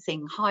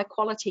accessing high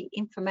quality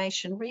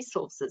information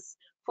resources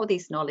for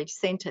these knowledge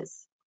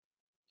centres.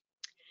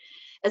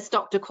 As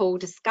Dr. Kaul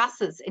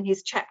discusses in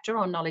his chapter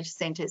on knowledge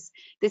centres,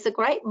 there's a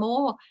great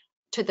more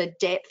to the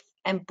depth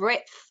and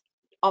breadth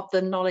of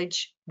the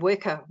knowledge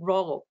worker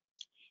role.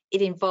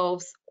 It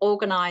involves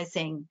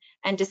organising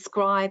and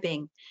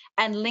describing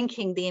and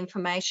linking the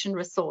information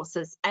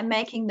resources and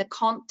making the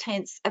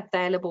contents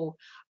available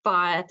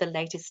via the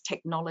latest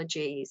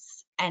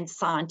technologies and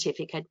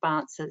scientific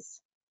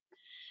advances.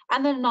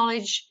 And the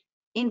knowledge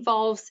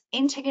involves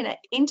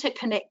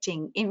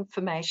interconnecting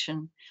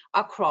information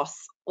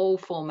across all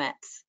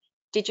formats,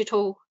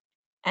 digital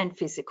and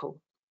physical.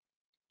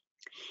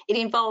 It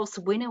involves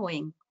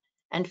winnowing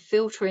and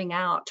filtering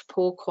out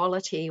poor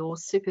quality or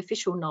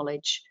superficial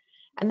knowledge.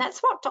 And that's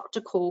what Dr.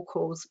 Kaul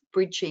calls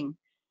bridging,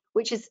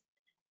 which is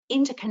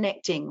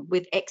interconnecting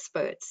with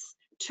experts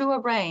to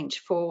arrange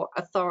for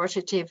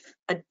authoritative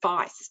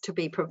advice to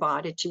be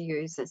provided to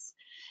users.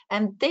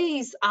 And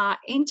these are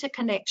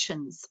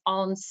interconnections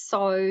on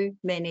so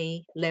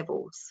many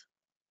levels.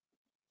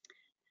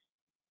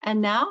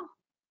 And now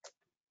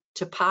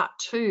to part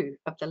 2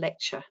 of the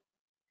lecture,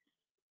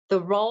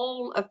 the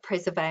role of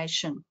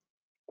preservation.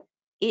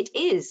 It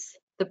is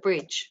the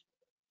bridge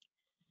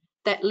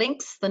that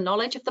links the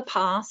knowledge of the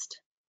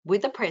past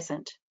with the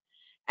present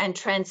and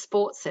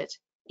transports it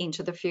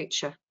into the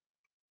future.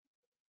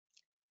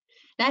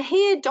 Now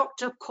here,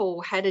 Dr.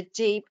 Kaul had a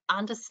deep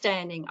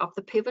understanding of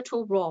the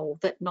pivotal role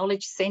that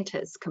knowledge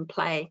centres can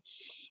play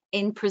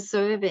in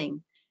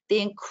preserving the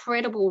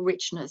incredible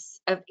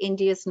richness of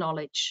India's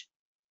knowledge,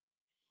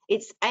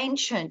 its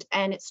ancient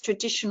and its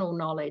traditional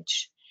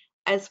knowledge,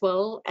 as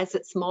well as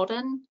its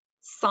modern,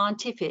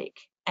 scientific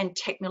and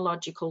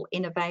technological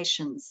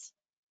innovations.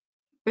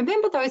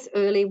 Remember those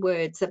early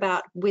words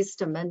about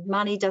wisdom and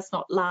money does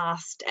not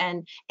last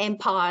and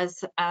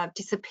empires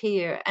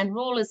disappear and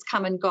rulers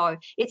come and go.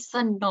 It's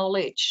the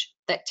knowledge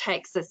that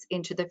takes us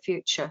into the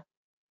future.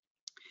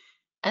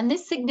 And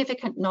this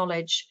significant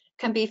knowledge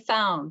can be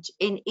found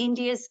in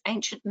India's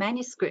ancient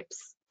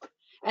manuscripts.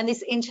 And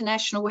this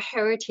international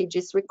heritage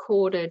is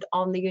recorded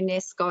on the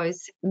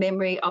UNESCO's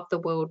Memory of the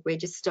World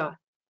Register.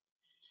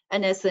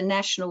 And as the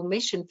National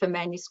Mission for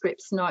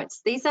Manuscripts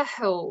notes, these are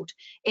held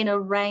in a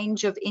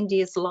range of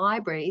India's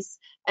libraries,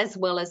 as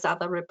well as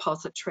other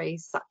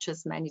repositories such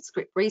as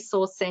manuscript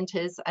resource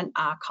centres and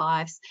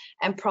archives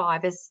and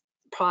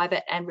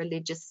private and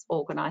religious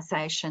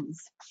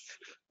organisations.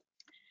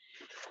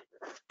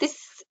 This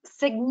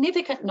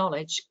significant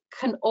knowledge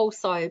can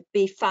also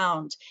be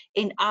found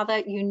in other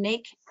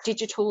unique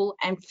digital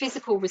and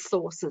physical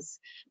resources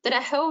that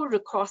are held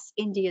across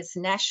India's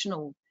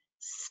national,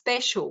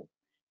 special,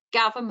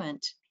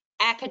 government,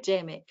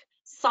 academic,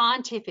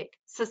 scientific,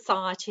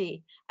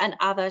 society, and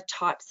other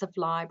types of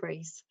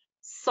libraries.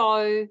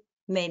 So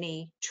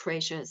many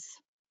treasures.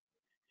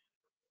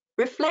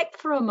 Reflect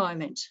for a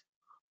moment.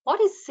 What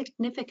is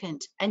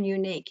significant and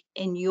unique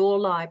in your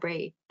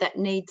library that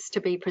needs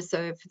to be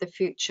preserved for the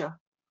future?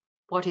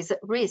 What is at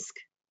risk?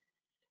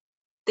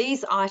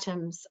 These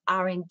items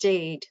are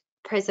indeed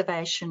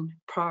preservation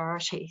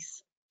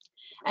priorities.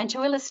 And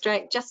to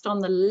illustrate, just on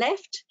the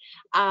left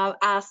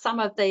are some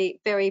of the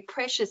very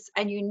precious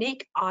and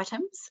unique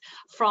items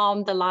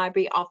from the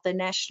library of the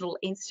National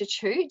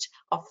Institute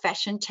of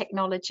Fashion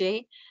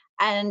Technology.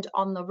 And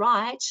on the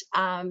right,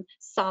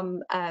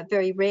 some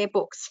very rare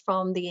books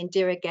from the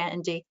Indira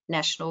Gandhi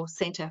National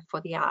Centre for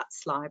the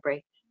Arts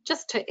Library,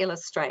 just to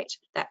illustrate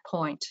that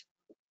point.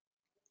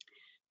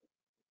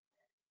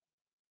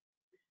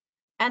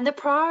 And the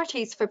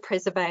priorities for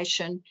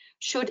preservation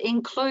should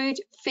include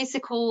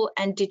physical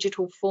and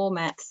digital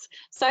formats.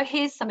 So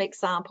here's some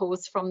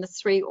examples from the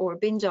Sri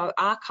Aurobindo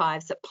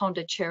archives at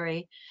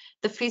Pondicherry.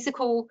 The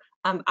physical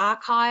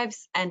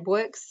archives and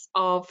works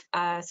of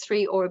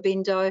Sri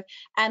Aurobindo,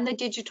 and the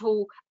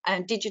digital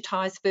and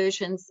digitised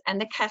versions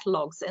and the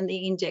catalogues and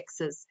the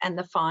indexes and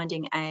the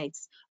finding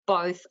aids.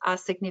 Both are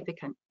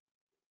significant.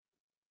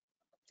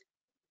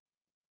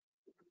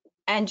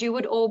 And you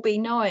would all be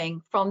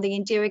knowing from the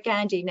Indira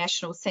Gandhi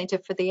National Centre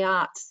for the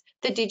Arts,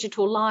 the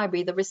digital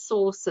library, the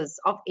resources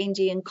of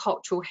Indian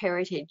cultural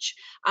heritage,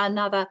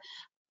 another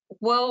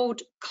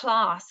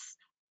world-class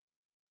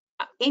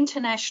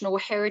international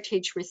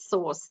heritage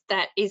resource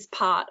that is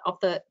part of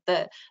the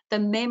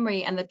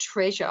memory and the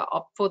treasure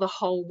for the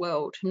whole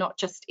world, not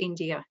just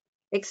India.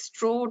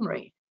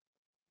 Extraordinary.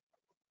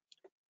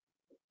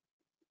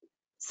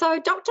 So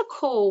Dr.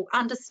 Kaul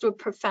understood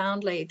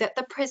profoundly that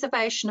the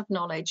preservation of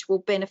knowledge will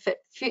benefit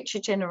future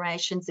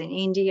generations in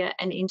India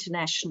and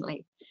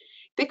internationally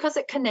because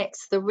it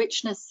connects the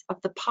richness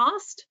of the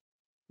past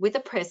with the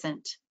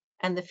present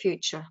and the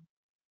future.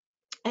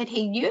 And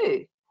he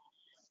knew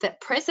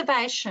that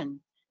preservation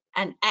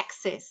and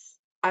access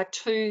are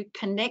two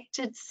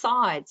connected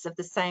sides of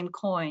the same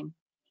coin.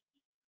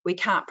 We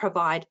can't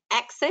provide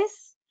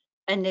access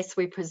unless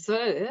we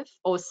preserve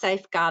or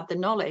safeguard the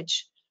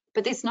knowledge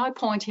but there's no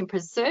point in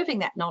preserving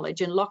that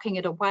knowledge and locking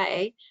it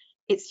away.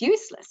 It's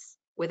useless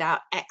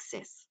without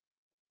access.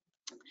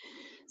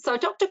 So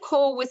Dr.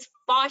 Kaul was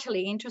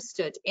vitally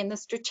interested in the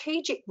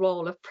strategic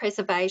role of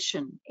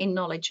preservation in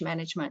knowledge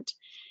management.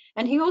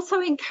 And he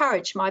also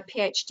encouraged my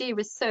PhD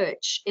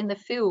research in the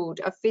field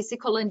of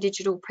physical and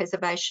digital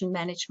preservation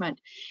management,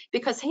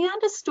 because he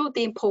understood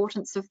the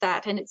importance of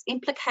that and its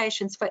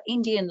implications for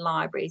Indian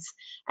libraries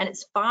and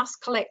its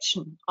vast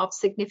collection of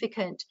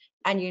significant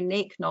and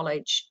unique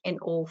knowledge in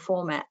all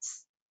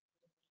formats.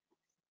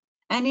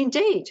 And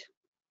indeed,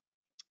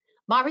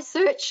 my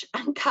research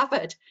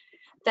uncovered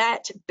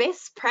that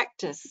best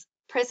practice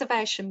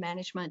preservation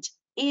management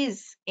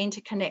is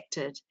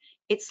interconnected.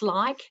 It's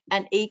like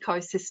an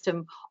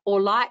ecosystem,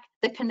 or like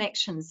the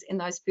connections in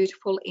those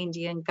beautiful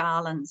Indian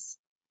garlands.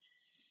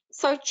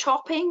 So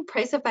chopping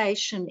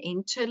preservation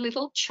into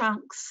little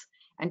chunks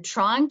and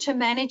trying to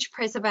manage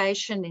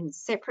preservation in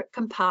separate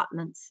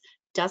compartments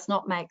does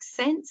not make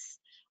sense,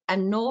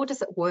 and nor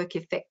does it work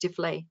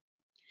effectively.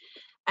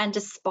 And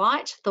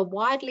despite the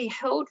widely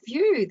held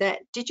view that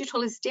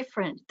digital is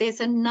different, there's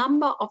a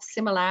number of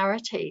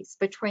similarities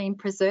between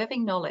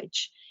preserving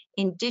knowledge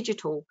in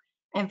digital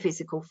and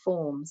physical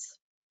forms.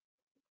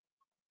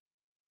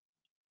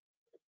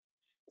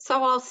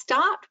 So I'll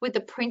start with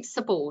the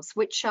principles,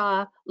 which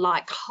are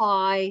like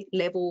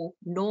high-level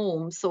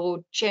norms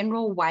or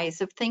general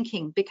ways of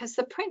thinking, because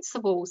the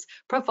principles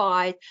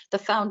provide the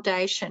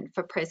foundation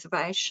for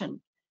preservation.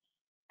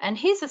 And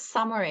here's a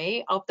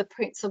summary of the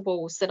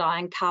principles that I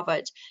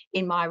uncovered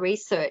in my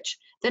research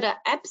that are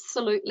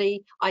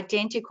absolutely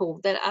identical,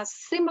 that are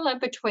similar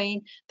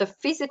between the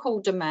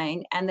physical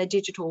domain and the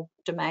digital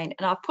domain.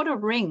 And I've put a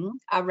ring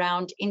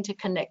around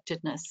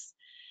interconnectedness.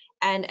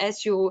 And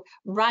as you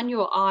run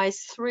your eyes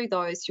through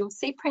those, you'll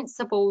see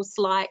principles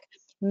like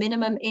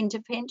minimum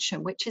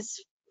intervention, which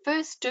is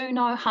first do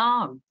no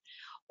harm,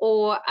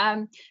 or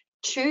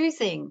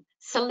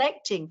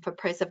selecting for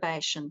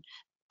preservation.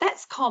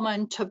 That's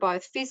common to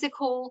both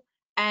physical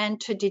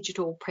and to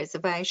digital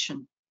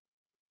preservation.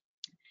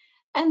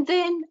 And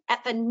then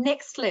at the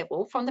next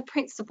level, from the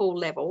principle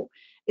level,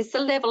 is the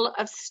level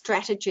of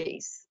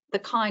strategies, the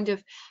kind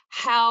of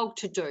how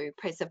to do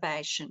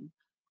preservation.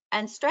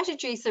 And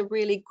strategies are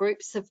really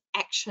groups of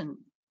actions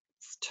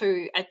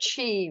to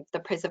achieve the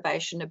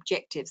preservation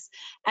objectives.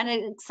 And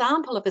an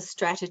example of a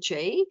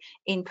strategy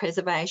in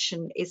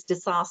preservation is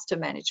disaster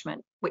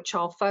management, which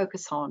I'll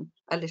focus on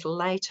a little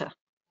later.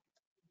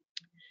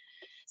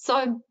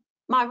 So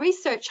my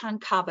research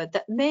uncovered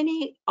that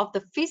many of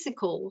the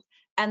physical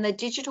and the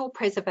digital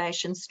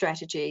preservation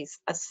strategies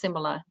are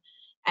similar,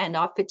 and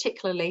I've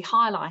particularly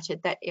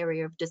highlighted that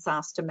area of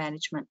disaster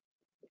management.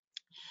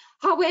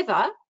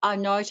 However, I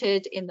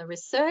noted in the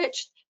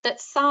research that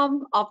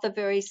some of the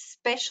very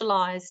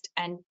specialised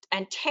and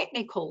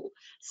technical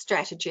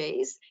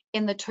strategies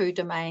in the two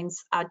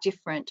domains are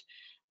different.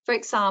 For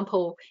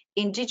example,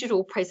 in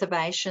digital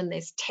preservation,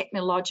 there's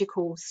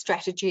technological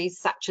strategies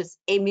such as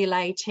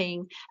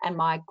emulating and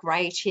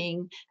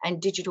migrating and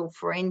digital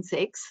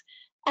forensics.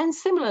 And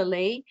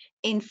similarly,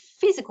 in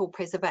physical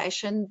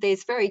preservation,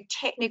 there's very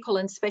technical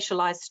and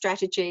specialised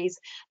strategies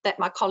that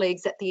my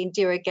colleagues at the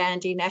Indira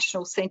Gandhi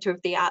National Centre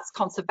of the Arts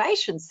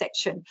Conservation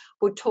section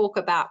would talk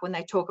about when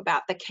they talk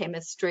about the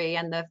chemistry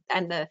and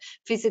the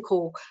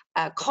physical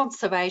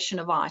conservation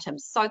of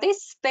items. So they're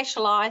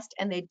specialised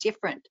and they're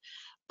different.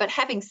 But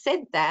having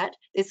said that,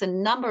 there's a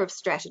number of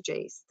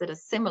strategies that are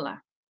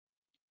similar.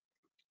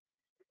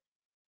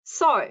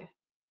 So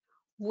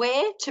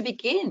where to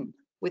begin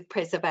with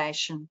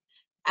preservation?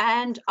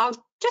 And I'm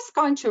just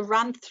going to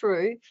run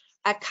through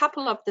a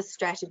couple of the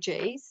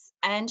strategies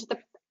and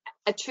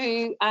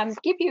to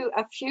give you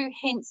a few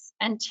hints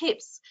and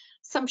tips,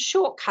 some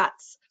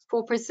shortcuts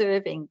for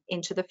preserving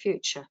into the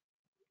future.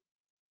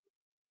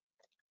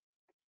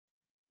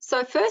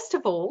 So first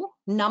of all,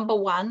 number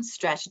one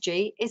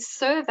strategy is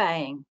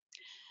surveying.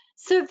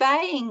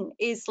 Surveying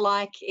is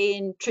like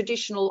in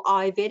traditional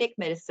Ayurvedic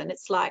medicine,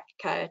 it's like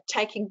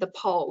taking the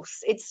pulse.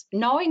 It's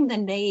knowing the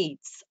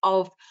needs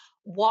of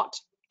what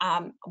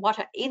are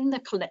in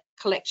the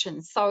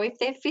collections. So if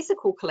they're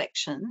physical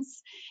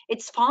collections,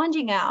 it's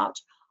finding out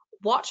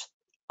what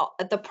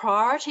the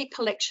priority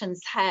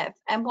collections have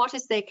and what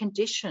is their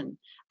condition.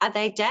 Are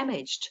they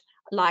damaged?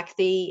 Like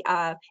the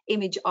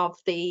image of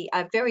the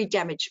very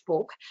damaged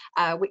book,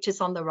 which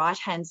is on the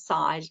right-hand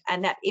side,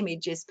 and that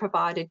image is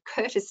provided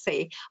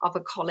courtesy of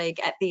a colleague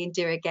at the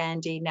Indira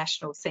Gandhi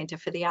National Centre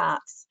for the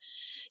Arts.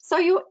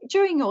 So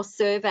during your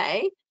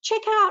survey,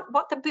 check out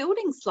what the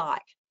building's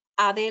like.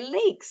 Are there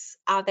leaks?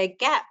 Are there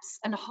gaps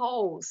and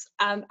holes?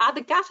 Are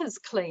the gutters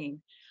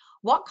clean?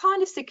 What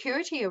kind of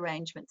security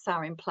arrangements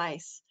are in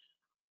place?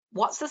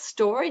 What's the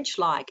storage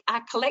like?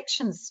 Are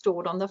collections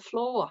stored on the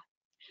floor?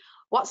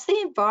 What's the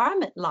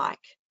environment like?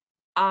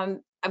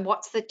 And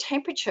what's the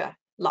temperature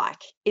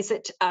like? Is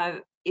it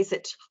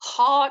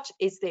hot?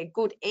 Is there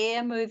good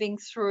air moving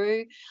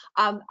through?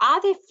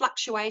 Are there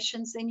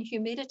fluctuations in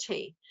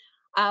humidity?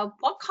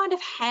 what kind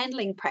of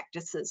handling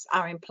practices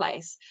are in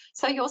place?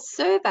 So your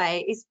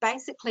survey is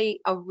basically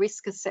a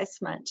risk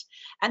assessment,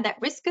 and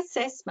that risk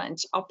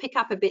assessment I'll pick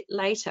up a bit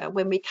later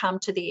when we come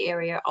to the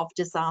area of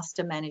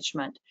disaster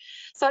management.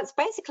 So it's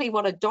basically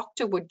what a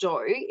doctor would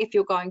do if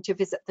you're going to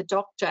visit the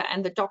doctor,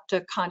 and the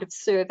doctor kind of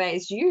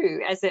surveys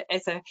you as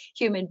a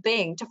human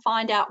being to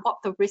find out what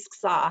the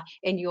risks are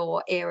in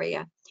your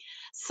area.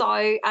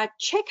 So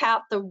check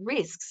out the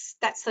risks.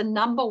 That's the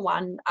number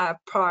one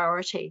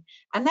priority,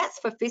 and that's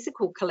for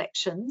physical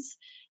collections.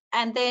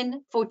 And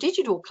then for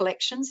digital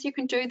collections, you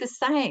can do the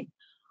same.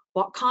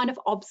 What kind of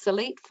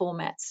obsolete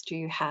formats do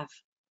you have?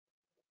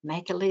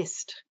 Make a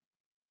list.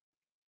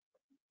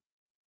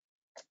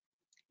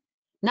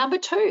 Number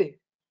two,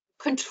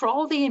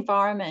 control the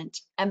environment.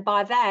 And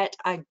by that,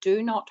 I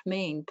do not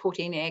mean put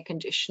in air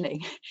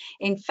conditioning.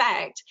 In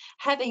fact,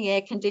 having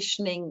air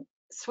conditioning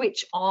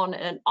switch on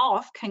and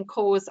off can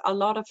cause a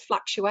lot of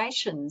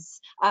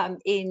fluctuations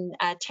in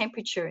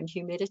temperature and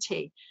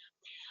humidity.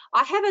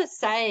 I have a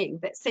saying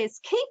that says,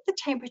 keep the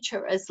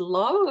temperature as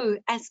low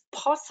as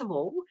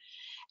possible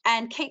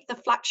and keep the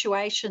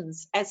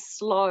fluctuations as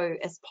slow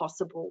as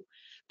possible.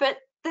 But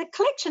the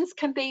collections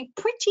can be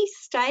pretty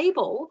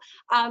stable,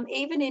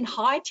 even in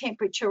high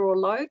temperature or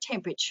low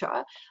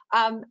temperature.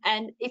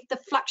 And if the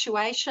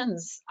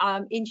fluctuations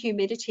in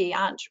humidity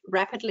aren't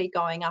rapidly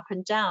going up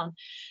and down.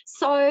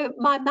 So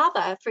my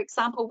mother, for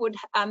example,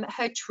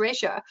 her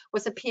treasure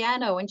was a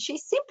piano, and she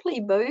simply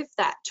moved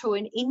that to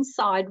an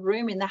inside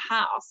room in the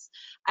house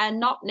and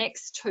not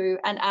next to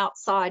an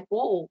outside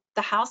wall.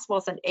 The house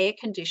wasn't air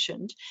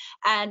conditioned.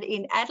 And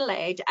in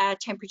Adelaide, our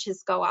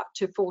temperatures go up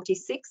to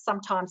 46,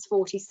 sometimes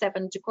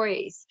 47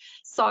 degrees.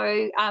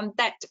 So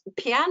that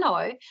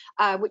piano,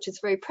 which is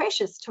very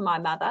precious to my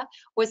mother,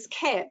 was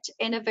kept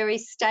in a very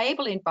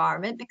stable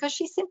environment because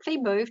she simply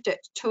moved it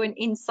to an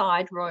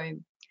inside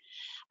room.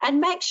 And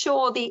make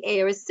sure the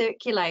air is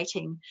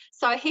circulating.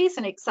 So here's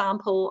an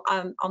example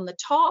on the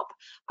top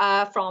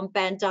from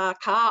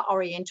Bhandarkar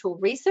Oriental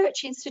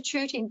Research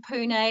Institute in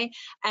Pune,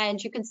 and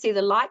you can see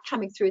the light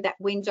coming through that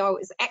window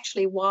is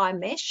actually wire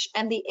mesh,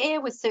 and the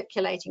air was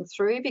circulating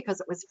through because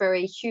it was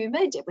very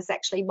humid. It was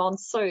actually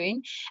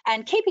monsoon,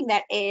 and keeping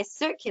that air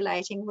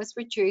circulating was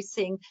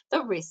reducing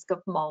the risk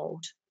of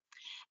mold.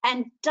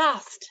 And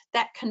dust,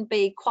 that can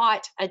be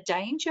quite a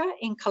danger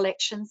in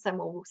collections, and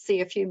we'll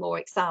see a few more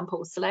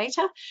examples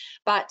later.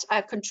 But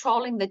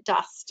controlling the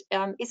dust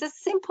is a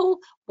simple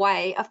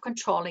way of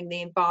controlling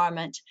the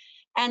environment.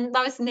 And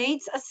those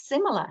needs are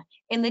similar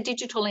in the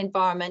digital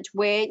environment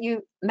where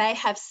you may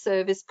have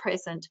servers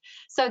present.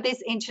 So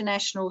there's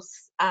international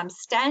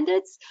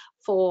standards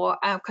for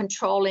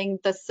controlling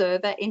the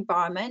server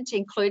environment,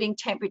 including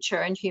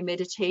temperature and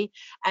humidity,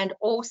 and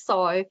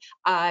also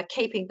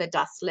keeping the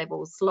dust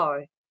levels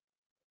low.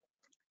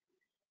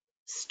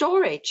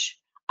 Storage.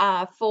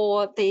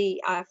 For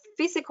the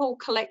physical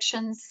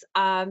collections,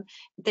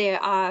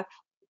 there are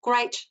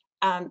great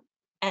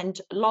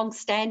and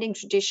long-standing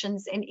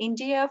traditions in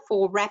India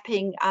for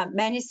wrapping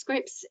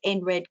manuscripts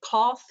in red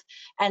cloth,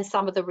 and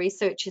some of the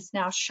research is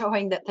now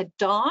showing that the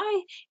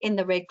dye in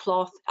the red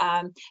cloth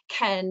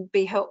can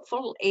be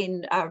helpful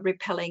in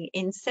repelling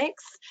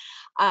insects.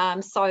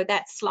 So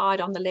that slide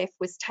on the left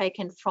was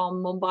taken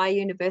from Mumbai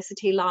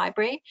University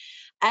Library,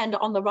 and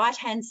on the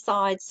right-hand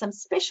side, some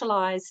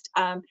specialised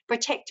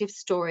protective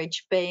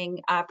storage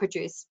being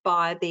produced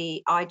by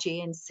the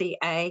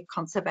IGNCA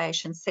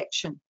Conservation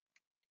Section.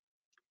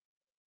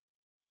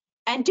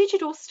 And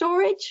digital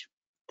storage,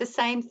 the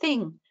same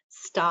thing.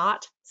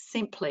 Start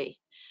simply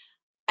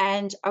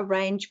and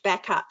arrange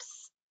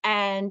backups.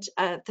 And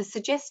the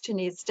suggestion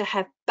is to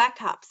have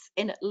backups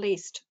in at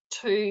least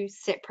 2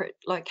 separate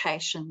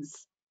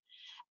locations.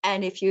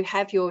 And if you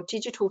have your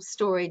digital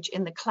storage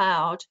in the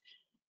cloud,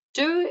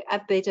 do a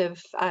bit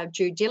of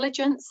due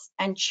diligence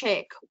and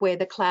check where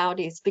the cloud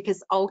is,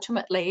 because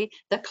ultimately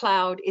the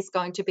cloud is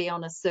going to be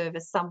on a server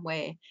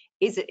somewhere.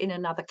 Is it in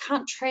another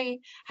country?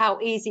 How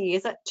easy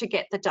is it to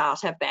get the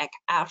data back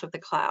out of the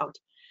cloud?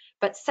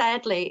 But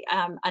sadly,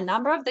 a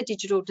number of the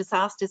digital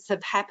disasters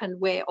have happened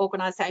where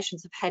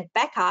organisations have had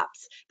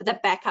backups, but the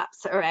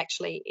backups are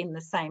actually in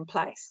the same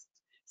place.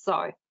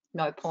 So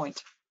no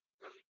point.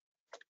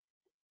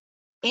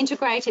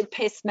 Integrated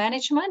pest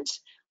management.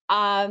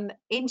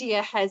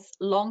 India has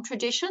long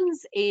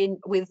traditions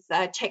with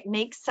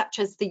techniques such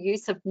as the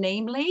use of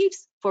neem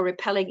leaves for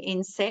repelling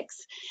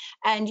insects,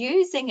 and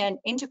using an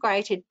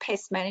integrated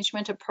pest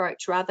management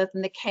approach rather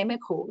than the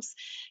chemicals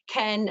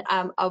can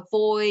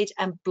avoid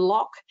and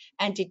block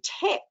and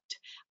detect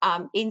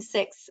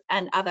insects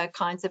and other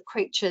kinds of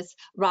creatures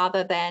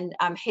rather than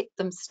hit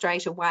them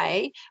straight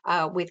away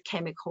with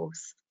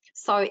chemicals.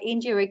 So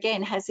India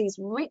again has these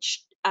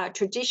rich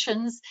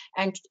traditions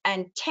and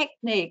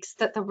techniques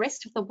that the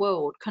rest of the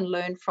world can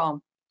learn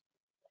from.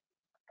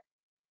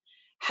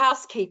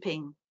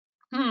 Housekeeping.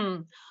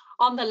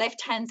 On the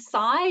left-hand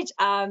side,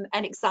 an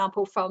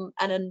example from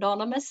an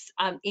anonymous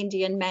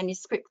Indian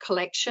manuscript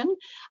collection.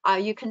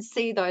 You can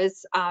see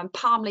those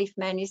palm leaf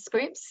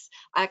manuscripts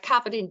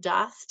covered in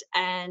dust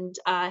and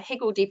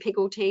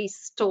higgledy-piggledy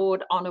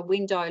stored on a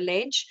window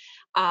ledge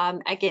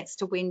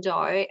against a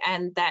window,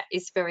 and that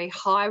is very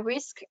high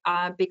risk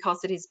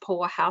because it is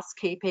poor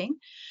housekeeping.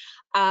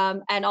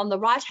 And on the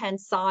right-hand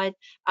side,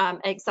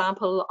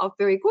 example of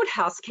very good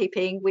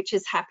housekeeping, which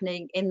is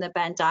happening in the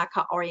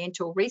Bandaka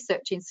Oriental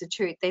Research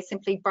Institute. They're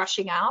simply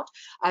brushing out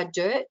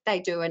dirt. They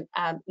do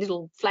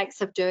little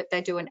flakes of dirt.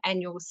 They do an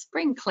annual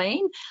spring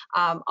clean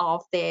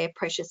of their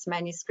precious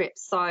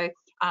manuscripts. So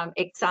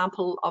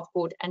example of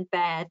good and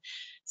bad.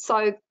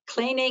 So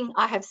cleaning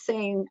I have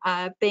seen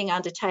being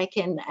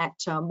undertaken at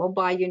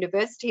Mumbai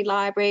University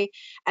Library,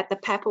 at the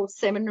Papal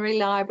Seminary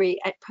Library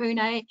at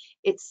Pune.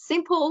 It's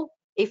simple,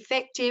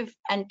 effective,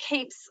 and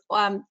keeps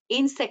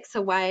insects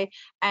away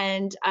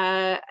and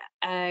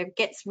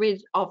gets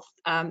rid of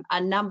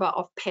a number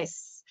of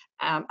pests,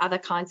 other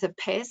kinds of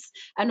pests.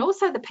 And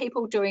also the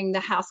people doing the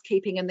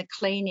housekeeping and the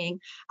cleaning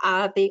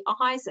are the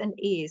eyes and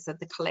ears of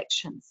the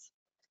collections.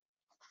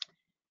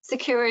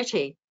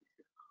 Security.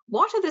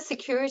 What are the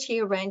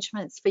security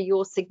arrangements for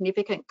your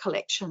significant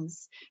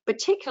collections,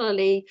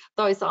 particularly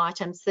those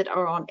items that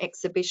are on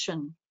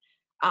exhibition?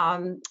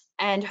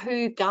 And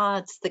who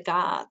guards the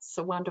guards?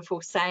 A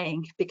wonderful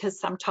saying, because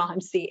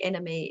sometimes the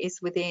enemy is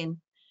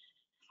within.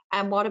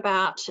 And what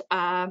about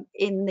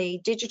in the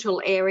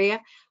digital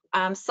area?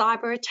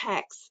 Cyber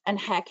attacks and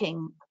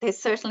hacking, they're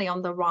certainly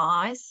on the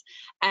rise.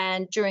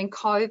 And during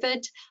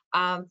COVID,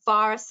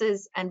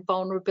 viruses and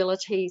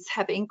vulnerabilities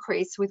have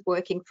increased with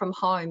working from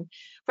home.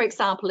 For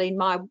example, in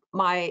my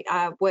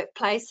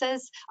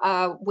workplaces,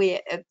 we're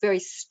very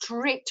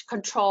strict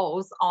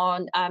controls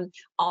on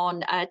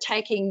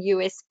taking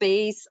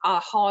USBs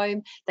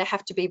home. They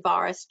have to be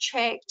virus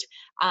checked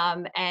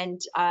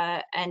and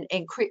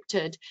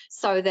encrypted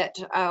so that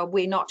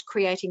we're not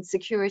creating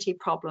security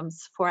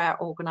problems for our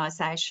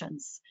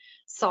organisations.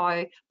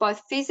 So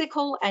both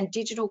physical and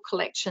digital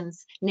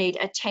collections need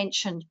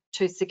attention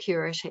to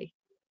security.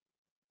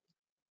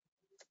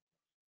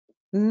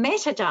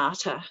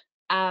 Metadata,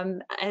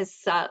 as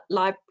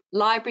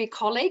library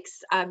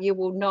colleagues, you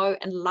will know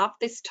and love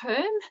this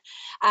term,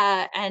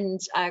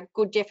 and a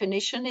good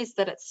definition is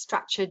that it's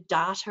structured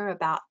data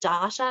about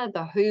data,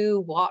 the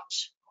who, what,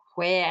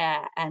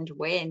 where and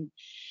when.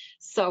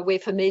 So we're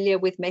familiar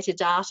with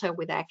metadata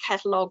with our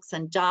catalogues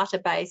and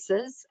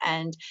databases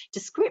and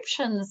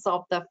descriptions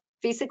of the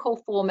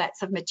physical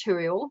formats of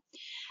material.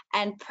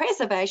 And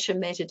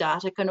preservation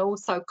metadata can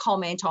also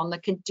comment on the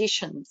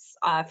conditions,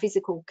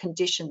 physical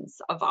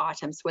conditions of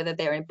items, whether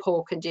they're in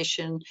poor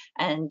condition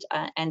and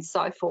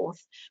so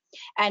forth.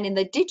 And in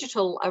the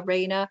digital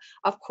arena,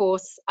 of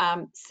course,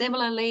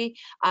 similarly,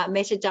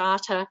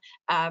 metadata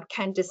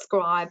can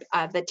describe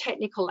the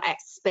technical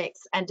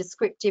aspects and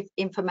descriptive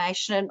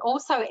information, and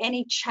also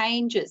any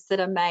changes that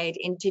are made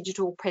in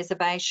digital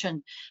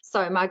preservation.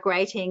 So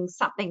migrating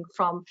something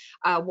from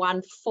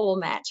one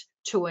format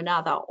to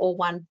another or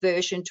one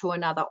version to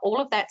another, all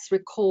of that's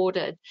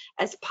recorded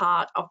as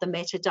part of the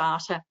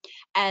metadata.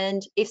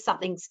 And if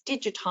something's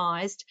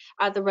digitized,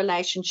 the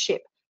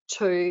relationship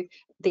to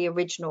the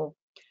original.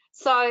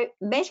 So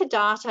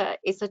metadata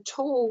is a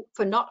tool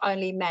for not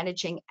only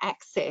managing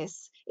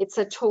access, it's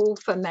a tool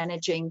for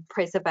managing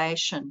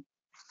preservation.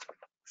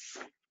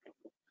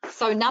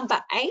 So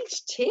number 8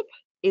 tip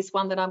is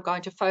one that I'm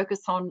going to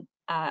focus on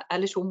a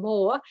little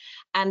more,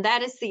 and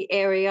that is the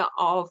area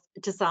of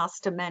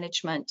disaster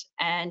management.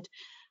 And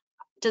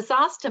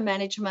disaster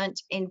management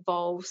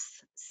involves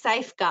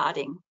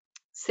safeguarding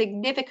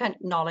significant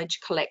knowledge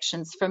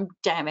collections from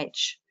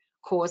damage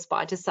caused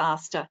by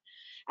disaster.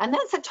 And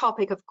that's a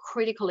topic of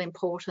critical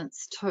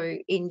importance to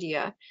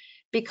India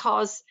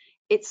because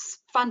it's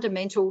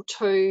fundamental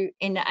to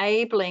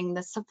enabling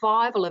the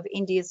survival of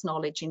India's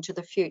knowledge into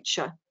the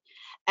future.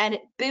 And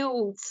it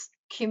builds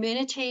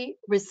community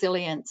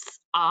resilience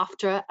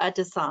after a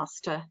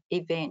disaster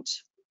event.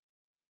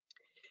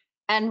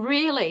 And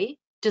really,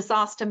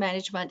 disaster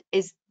management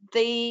is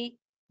the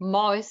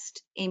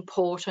most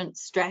important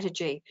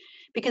strategy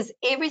because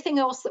everything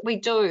else that we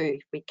do,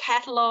 we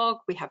catalogue,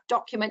 we have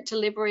document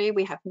delivery,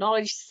 we have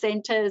knowledge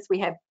centres, we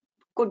have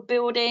good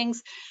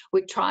buildings,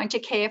 we're trying to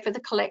care for the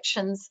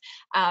collections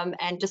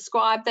and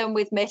describe them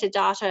with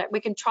metadata. We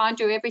can try and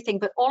do everything,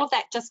 but all of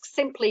that just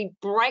simply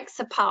breaks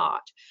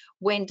apart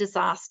when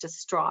disaster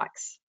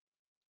strikes.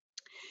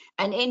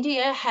 And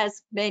India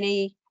has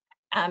many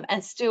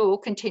and still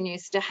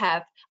continues to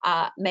have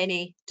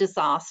many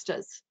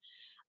disasters.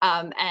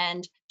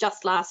 And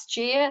just last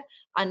year,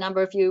 a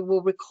number of you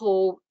will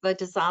recall the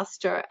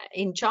disaster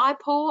in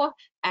Jaipur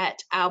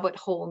at Albert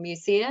Hall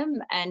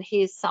Museum. And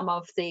here's some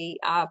of the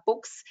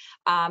books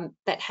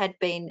that had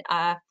been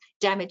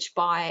damaged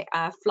by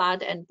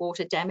flood and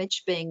water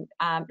damage being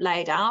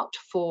laid out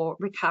for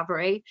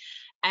recovery.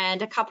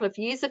 And a couple of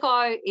years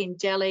ago in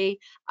Delhi,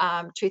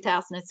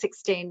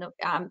 2016,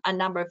 a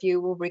number of you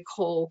will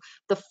recall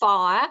the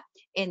fire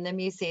in the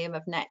Museum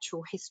of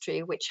Natural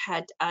History, which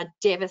had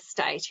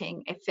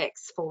devastating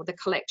effects for the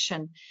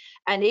collection.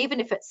 And even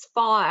if it's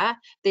fire,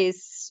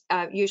 there's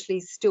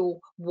usually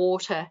still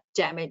water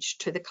damage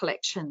to the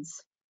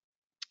collections.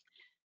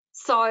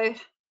 So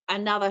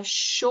another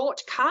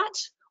shortcut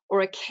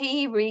or a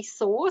key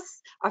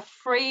resource, a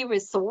free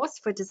resource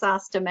for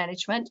disaster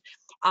management,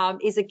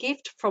 is a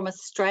gift from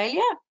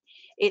Australia.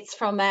 It's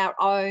from our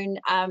own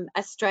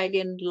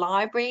Australian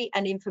Library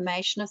and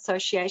Information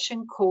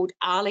Association called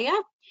ALIA,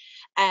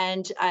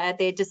 and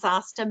their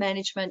disaster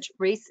management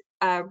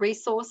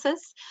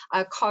resources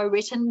are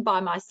co-written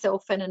by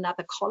myself and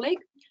another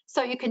colleague.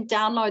 So you can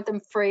download them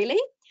freely.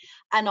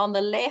 And on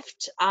the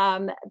left,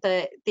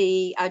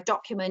 the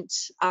document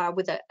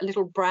with a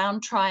little brown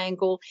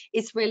triangle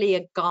is really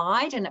a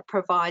guide, and it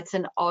provides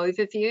an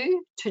overview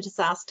to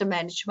disaster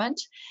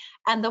management.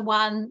 And the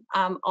one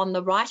on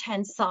the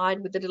right-hand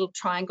side with the little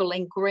triangle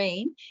in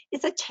green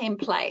is a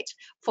template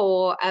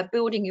for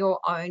building your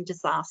own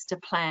disaster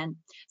plan.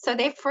 So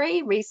they're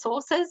free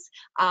resources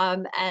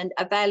and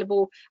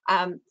available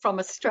from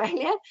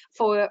Australia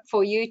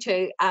for you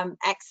to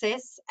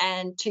access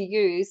and to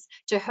use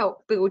to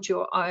help build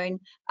your own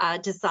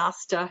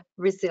disaster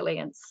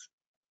resilience.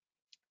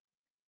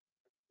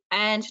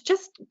 And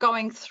just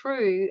going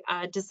through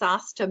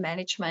disaster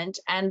management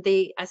and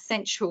the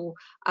essential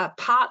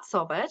parts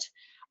of it,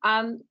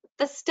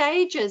 the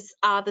stages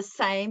are the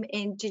same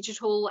in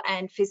digital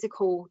and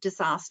physical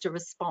disaster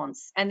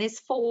response, and there's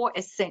 4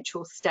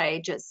 essential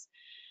stages.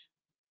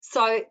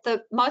 So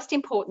the most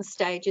important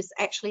stages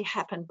actually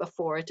happen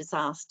before a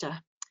disaster,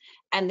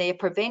 and they're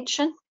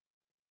prevention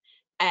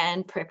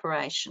and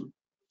preparation.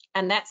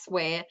 And that's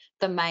where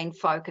the main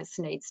focus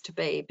needs to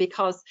be,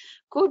 because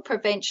good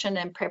prevention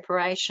and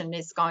preparation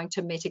is going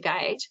to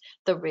mitigate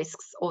the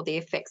risks or the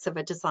effects of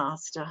a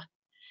disaster.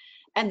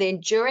 And then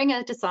during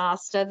a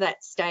disaster,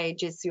 that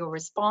stage is your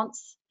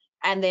response.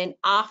 And then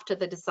after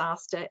the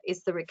disaster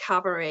is the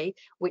recovery,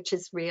 which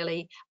is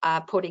really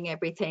putting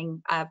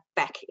everything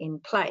back in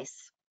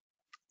place.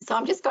 So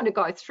I'm just going to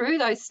go through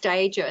those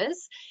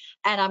stages,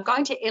 and I'm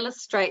going to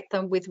illustrate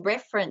them with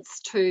reference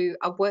to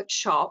a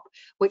workshop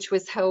which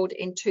was held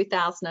in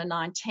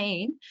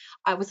 2019.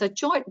 It was a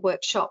joint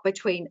workshop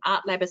between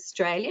Artlab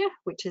Australia,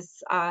 which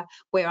is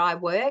where I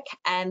work,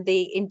 and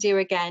the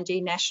Indira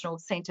Gandhi National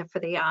Centre for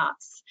the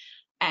Arts.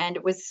 And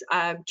it was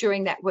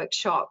during that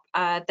workshop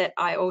that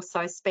I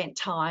also spent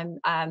time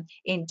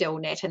in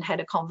Delnet and had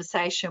a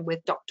conversation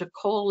with Dr.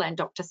 Kaul and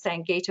Dr.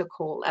 Sangeeta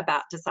Kaul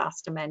about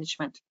disaster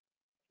management.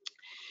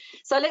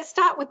 So let's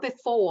start with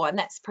before, and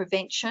that's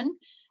prevention.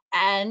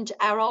 And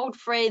our old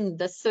friend,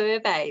 the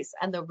surveys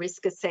and the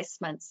risk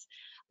assessments.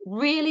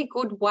 Really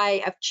good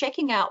way of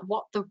checking out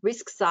what the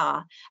risks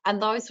are,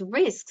 and those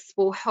risks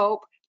will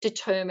help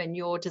determine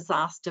your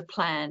disaster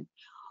plan.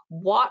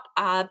 What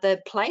are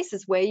the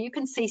places where you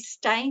can see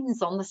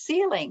stains on the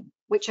ceiling,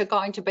 which are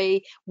going to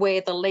be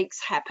where the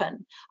leaks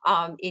happen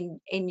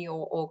in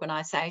your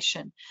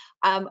organisation?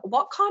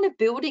 What kind of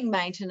building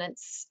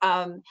maintenance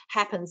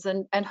happens,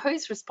 and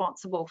who's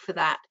responsible for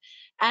that?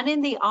 And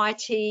in the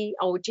IT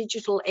or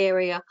digital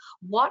area,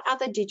 what are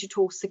the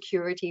digital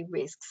security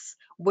risks?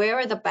 Where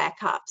are the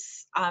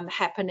backups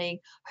happening?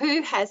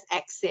 Who has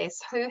access?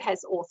 Who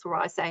has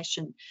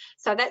authorization?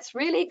 So that's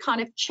really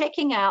kind of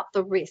checking out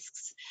the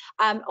risks.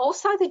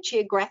 Also the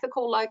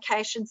geographical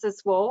locations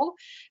as well,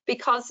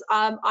 because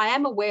I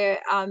am aware,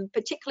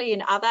 particularly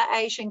in other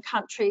Asian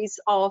countries,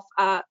 of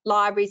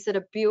libraries that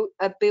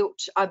are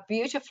built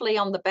beautifully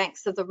on the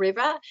banks of the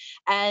river.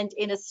 And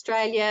in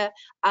Australia,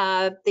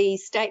 the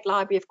State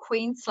Library of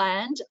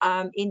Queensland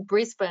in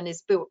Brisbane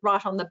is built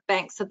right on the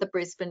banks of the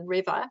Brisbane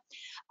River.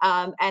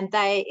 And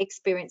they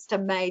experienced a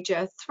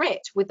major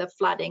threat with the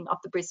flooding of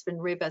the Brisbane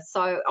River.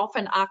 So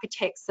often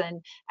architects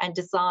and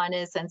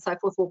designers and so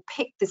forth will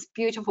pick this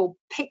beautiful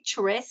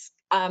picturesque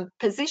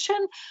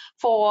position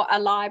for a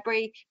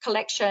library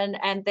collection,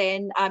 and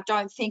then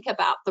don't think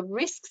about the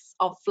risks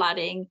of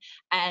flooding.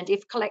 And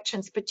if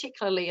collections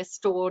particularly are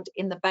stored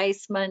in the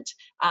basement,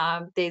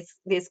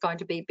 there's going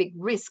to be big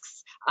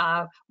risks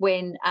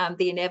when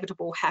the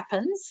inevitable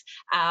happens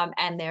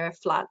and there are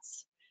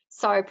floods.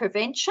 So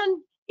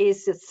prevention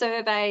is the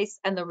surveys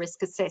and the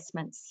risk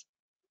assessments.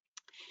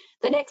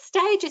 The next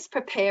stage is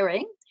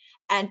preparing,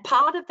 and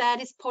part of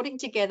that is putting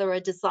together a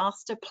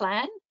disaster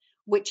plan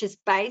which is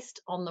based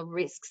on the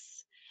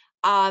risks.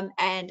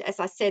 And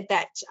as I said,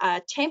 that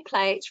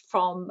template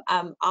from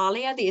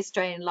ALIA, the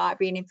Australian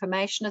Library and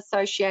Information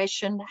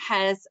Association,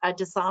 has a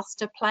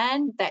disaster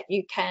plan that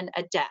you can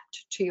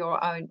adapt to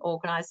your own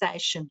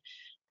organisation.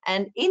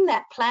 And in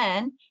that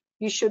plan,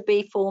 you should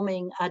be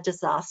forming a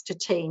disaster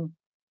team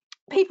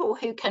people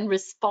who can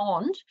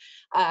respond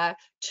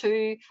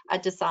to a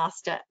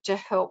disaster to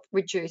help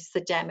reduce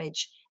the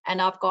damage. And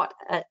I've got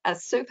a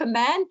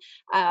Superman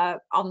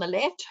on the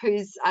left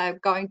who's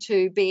going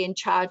to be in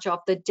charge of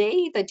the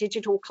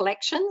digital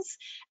collections,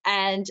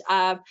 and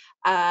a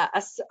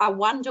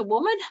Wonder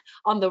Woman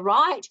on the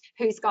right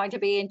who's going to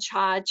be in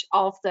charge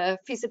of the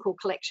physical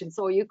collections,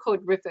 or you could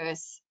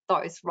reverse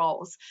those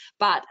roles.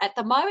 But at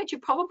the moment, you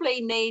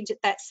probably need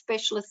that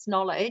specialist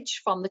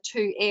knowledge from the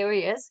two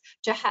areas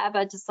to have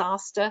a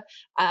disaster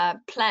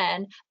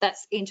plan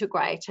that's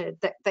integrated,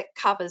 that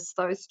covers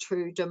those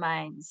two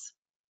domains.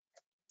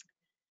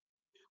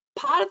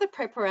 Part of the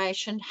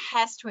preparation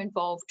has to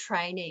involve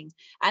training,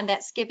 and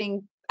that's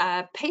giving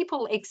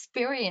people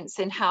experience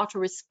in how to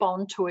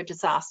respond to a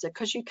disaster,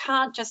 because you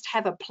can't just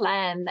have a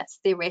plan that's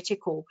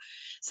theoretical.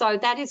 So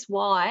that is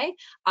why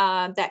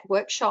that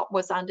workshop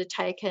was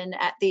undertaken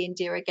at the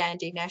Indira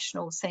Gandhi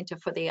National Centre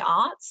for the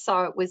Arts.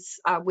 So it was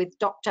with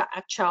Dr.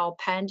 Achal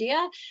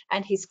Pandya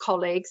and his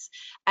colleagues,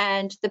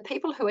 and the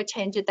people who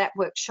attended that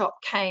workshop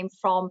came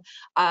from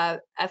a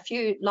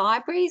few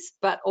libraries,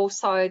 but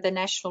also the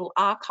National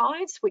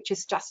Archives, which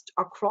is just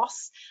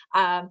across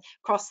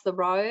the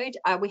road.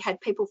 We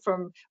had people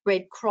from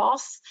Red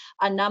Cross,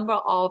 a number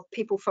of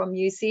people from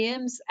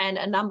museums, and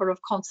a number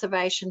of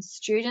conservation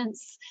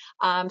students.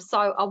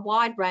 So a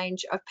wide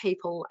range of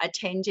people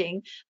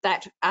attending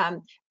that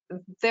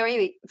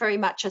very, very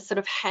much a sort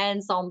of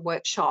hands-on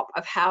workshop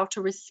of how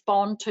to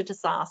respond to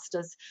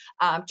disasters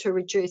to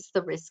reduce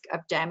the risk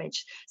of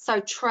damage. So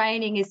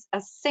training is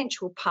an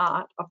essential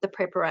part of the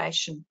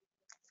preparation.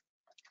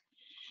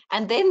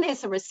 And then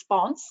there's a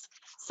response.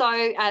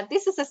 So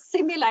this is a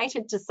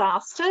simulated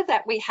disaster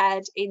that we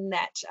had in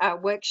that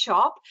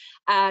workshop.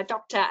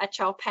 Dr.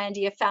 Achal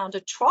Pandya found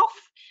a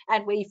trough,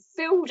 and we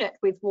filled it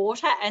with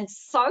water and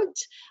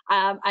soaked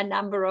a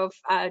number of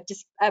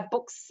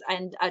books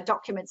and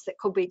documents that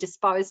could be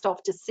disposed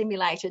of to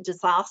simulate a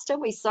disaster.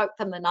 We soaked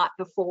them the night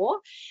before.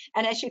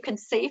 And as you can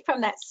see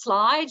from that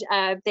slide,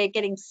 they're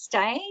getting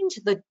stained,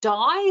 the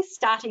dye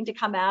starting to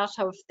come out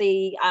of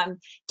the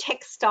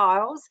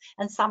textiles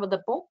and some of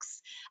the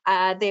books.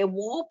 They're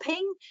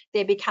warping,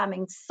 they're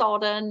becoming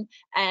sodden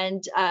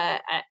and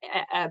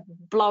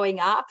blowing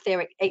up.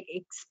 They're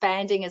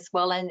expanding as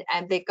well, and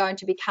they're going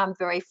to become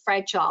very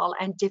fragile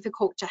and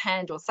difficult to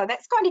handle. So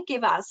that's going to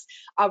give us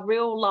a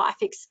real life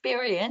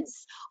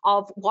experience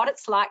of what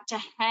it's like to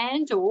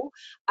handle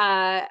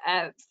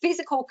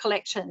physical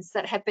collections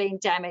that have been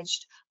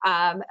damaged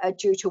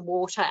due to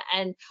water,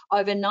 and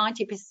over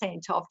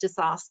 90% of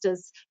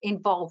disasters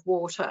involve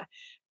water.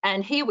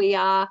 And here we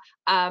are,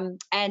 Anne,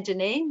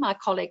 my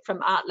colleague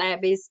from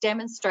Artlab, is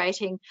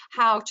demonstrating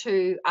how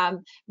to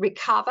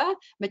recover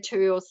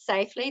materials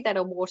safely that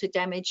are water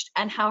damaged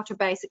and how to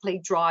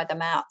basically dry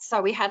them out.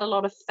 So we had a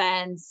lot of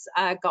fans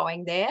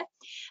going there.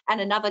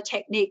 And another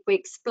technique we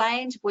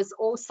explained was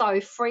also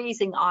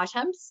freezing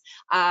items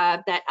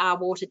that are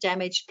water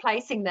damaged,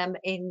 placing them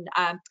in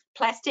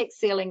plastic,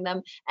 sealing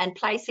them and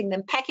placing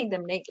them, packing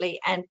them neatly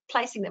and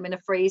placing them in a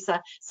freezer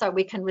so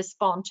we can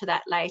respond to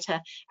that later.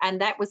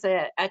 And that was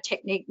a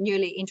technique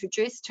newly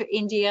introduced to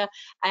India,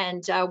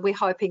 and we're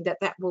hoping that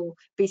that will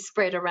be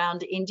spread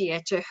around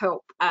India to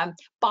help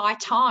buy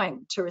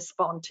time to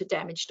respond to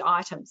damaged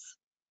items.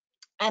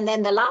 And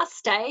then the last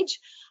stage,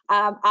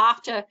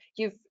 after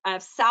you've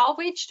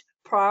salvaged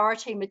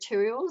priority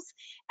materials,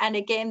 and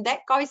again that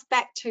goes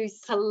back to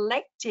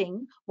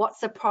selecting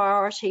what's a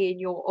priority in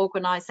your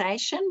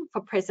organisation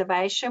for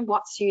preservation,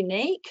 what's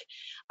unique.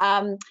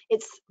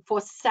 It's for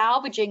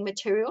salvaging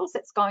materials,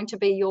 it's going to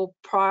be your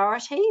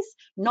priorities,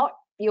 not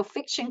your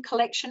fiction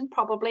collection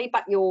probably,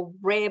 but your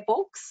rare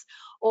books,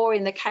 or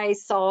in the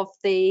case of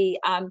the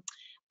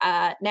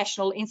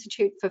National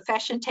Institute for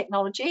Fashion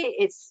Technology,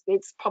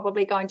 it's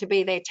probably going to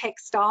be their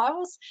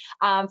textiles.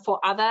 For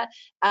other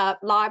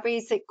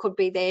libraries, it could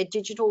be their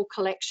digital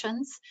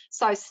collections.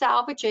 So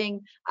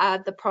salvaging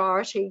the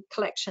priority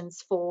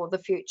collections for the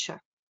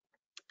future.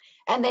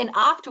 And then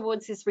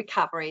afterwards is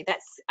recovery.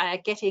 That's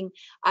getting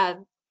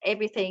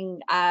everything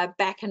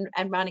back and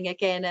running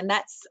again, and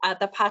that's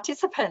the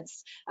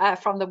participants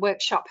from the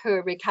workshop who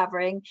are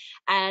recovering.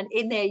 And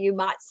in there you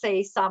might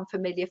see some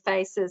familiar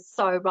faces.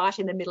 So right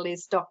in the middle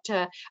is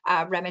Dr.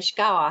 Ramesh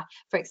Gaur,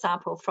 for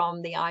example,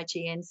 from the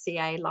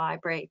IGNCA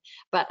library,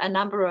 but a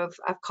number of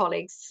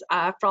colleagues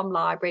from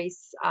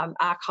libraries,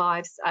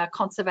 archives,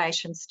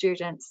 conservation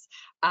students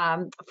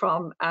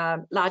from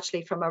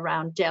largely from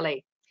around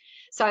Delhi.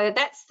 So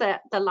that's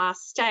the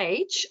last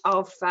stage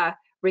of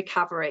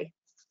recovery.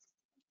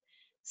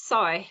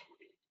 So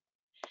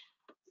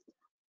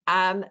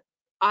I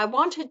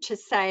wanted to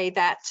say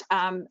that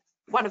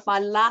one of my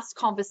last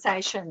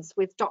conversations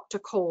with Dr.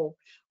 Kaul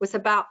was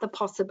about the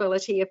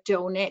possibility of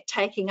DILNet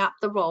taking up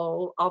the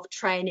role of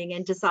training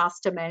and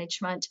disaster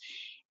management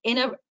in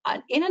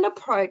an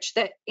approach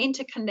that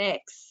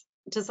interconnects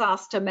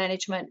disaster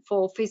management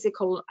for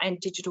physical and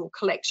digital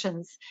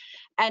collections.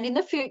 And in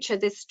the future,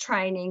 this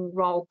training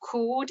role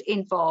could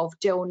involve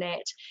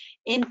DILNet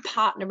in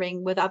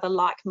partnering with other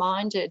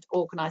like-minded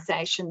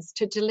organisations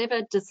to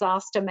deliver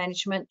disaster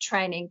management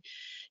training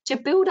to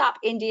build up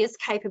India's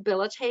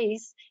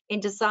capabilities in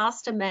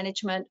disaster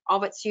management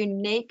of its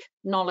unique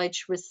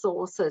knowledge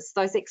resources,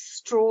 those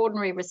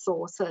extraordinary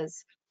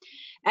resources.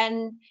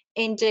 And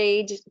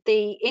indeed,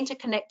 the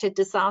Interconnected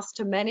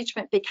Disaster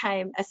Management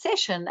became a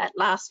session at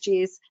last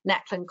year's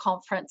NACLIN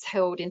conference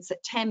held in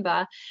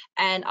September,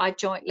 and I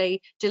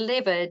jointly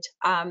delivered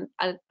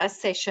a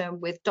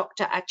session with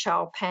Dr.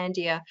 Achal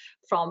Pandya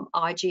from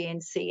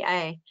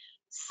IGNCA.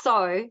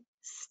 So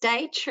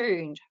stay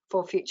tuned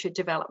for future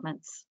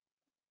developments.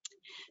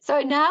 So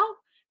now,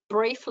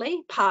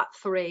 briefly, part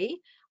 3,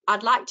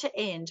 I'd like to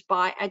end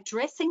by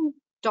addressing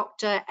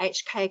Dr.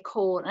 H.K.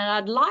 Kaul, and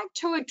I'd like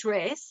to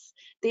address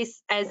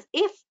this as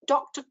if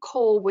Dr.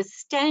 Kaul was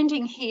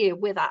standing here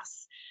with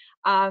us,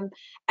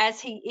 as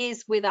he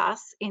is with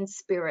us in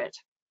spirit.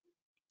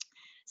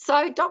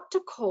 So Dr.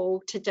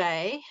 Kaul,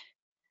 today,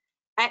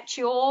 at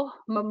your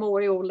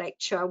memorial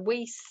lecture,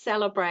 we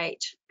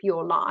celebrate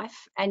your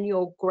life and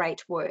your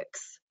great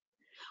works.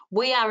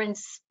 We are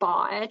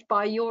inspired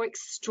by your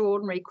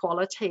extraordinary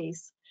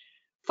qualities,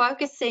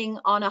 focusing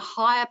on a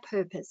higher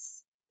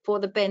purpose for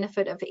the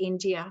benefit of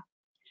India.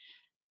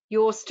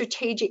 Your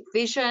strategic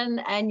vision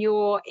and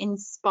your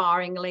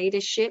inspiring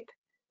leadership,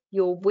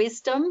 your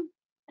wisdom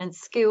and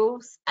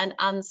skills and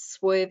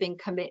unswerving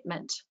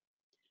commitment.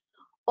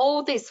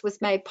 All this was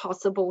made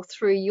possible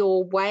through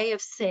your way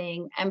of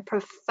seeing and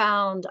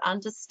profound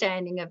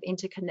understanding of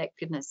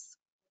interconnectedness.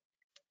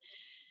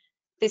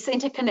 This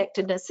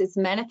interconnectedness is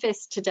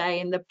manifest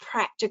today in the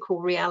practical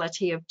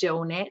reality of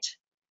DELNET.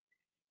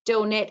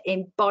 DELNET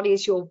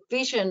embodies your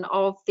vision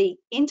of the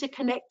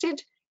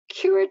interconnected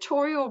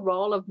curatorial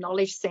role of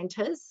knowledge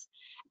centres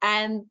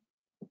and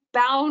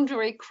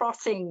boundary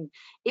crossing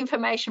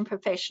information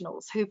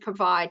professionals who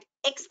provide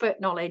expert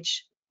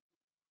knowledge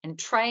and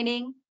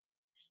training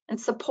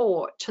and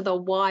support to the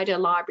wider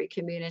library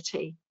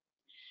community.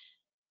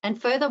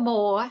 And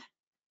furthermore,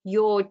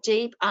 your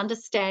deep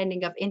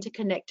understanding of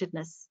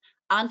interconnectedness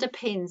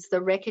underpins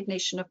the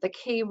recognition of the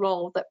key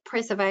role that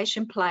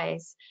preservation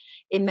plays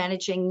in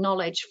managing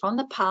knowledge from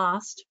the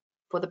past,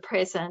 for the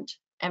present,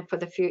 and for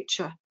the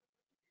future.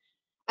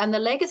 And the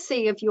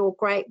legacy of your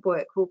great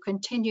work will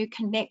continue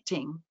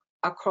connecting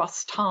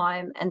across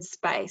time and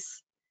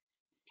space.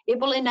 It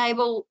will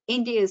enable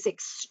India's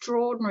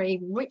extraordinary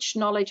rich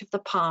knowledge of the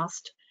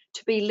past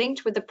to be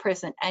linked with the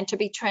present and to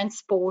be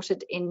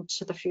transported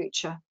into the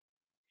future.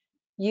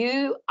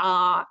 You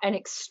are an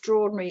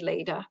extraordinary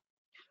leader,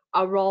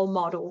 a role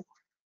model,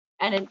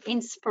 and an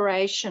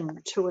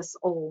inspiration to us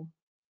all.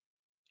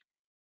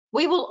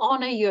 We will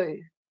honour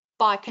you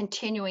by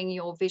continuing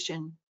your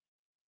vision,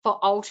 for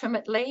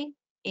ultimately,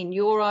 in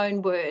your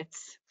own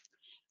words,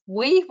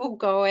 we will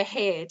go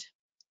ahead.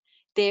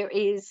 There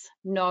is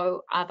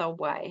no other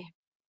way.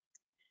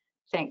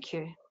 Thank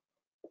you.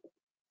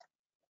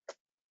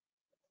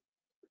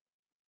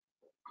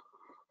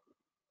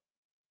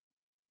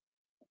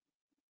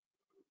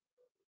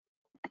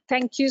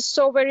 Thank you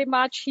so very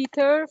much,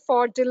 Heather,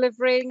 for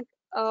delivering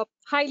a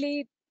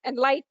highly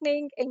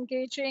enlightening,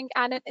 engaging,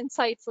 and an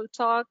insightful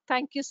talk.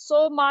 Thank you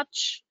so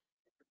much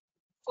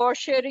for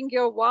sharing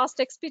your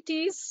vast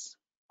expertise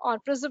on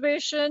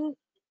preservation,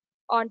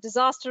 on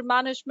disaster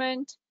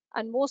management,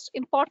 and most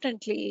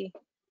importantly,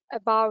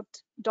 about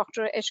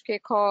Dr. H.K.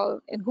 Kaul,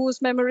 in whose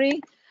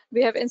memory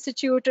we have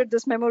instituted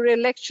this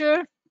memorial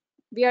lecture.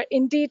 We are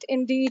indeed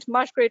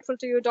much grateful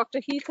to you,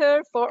 Dr.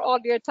 Heather, for all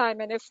your time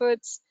and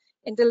efforts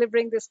in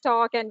delivering this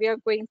talk, and we are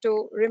going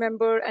to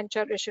remember and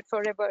cherish it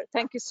forever.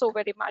 Thank you so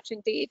very much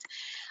indeed.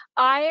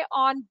 I,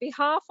 on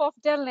behalf of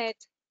DELNET,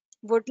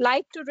 would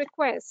like to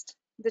request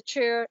the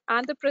chair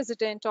and the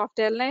president of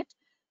DELNET,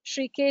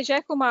 Shri K.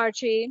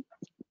 Jayakumarji,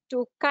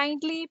 to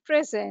kindly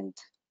present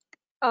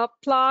a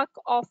plaque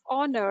of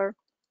honor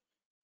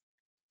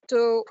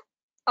to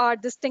our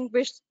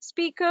distinguished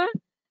speaker,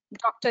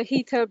 Dr.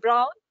 Heather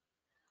Brown.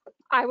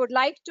 I would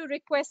like to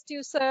request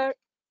you, sir,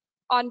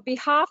 on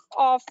behalf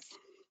of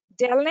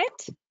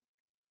DELNET,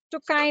 to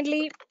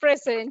kindly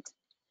present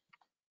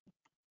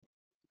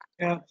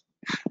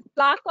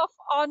plaque of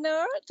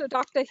honor to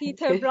Dr.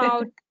 Heather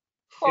Brown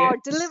for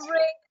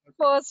delivering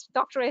first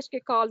Dr.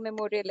 H.K. Kaul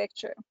Memorial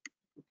Lecture.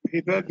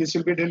 Heather, this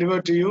will be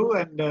delivered to you,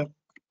 and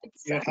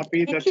we are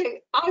happy that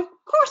I've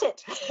got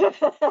it.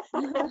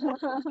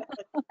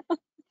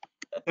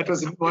 that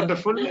was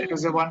wonderful. It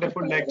was a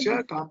wonderful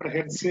lecture,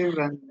 comprehensive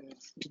and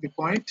to the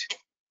point.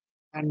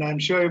 And I'm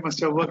sure you must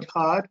have worked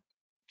hard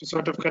to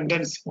sort of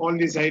condense all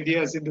these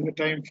ideas into the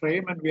time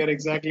frame. And we are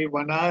exactly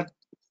 1 hour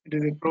into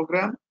the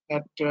program.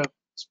 That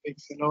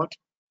speaks a lot.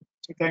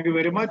 So thank you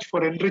very much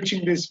for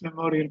enriching this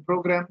memorial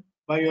program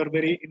by your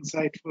very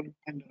insightful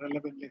and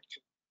relevant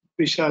lecture.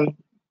 We shall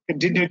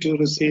continue to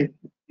receive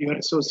your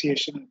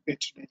association and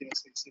patronage,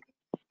 as I said.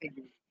 Thank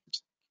you.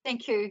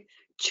 Thank you.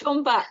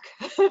 Chumbak.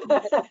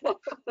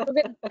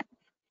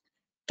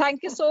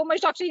 Thank you so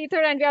much, Dr.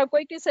 Heather, and we are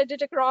going to send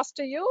it across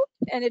to you,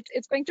 and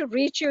it's going to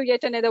reach you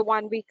yet another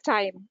 1 week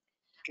time.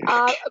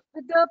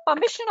 With the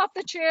permission of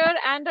the chair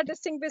and a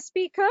distinguished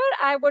speaker,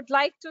 I would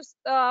like to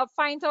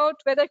find out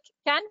whether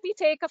can we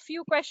take a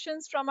few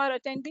questions from our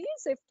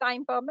attendees if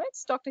time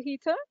permits. Dr.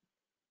 Heather,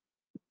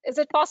 is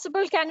it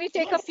possible? Can we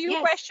take a few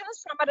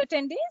questions from our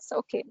attendees?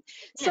 Okay.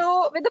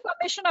 So with the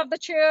permission of the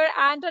chair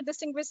and a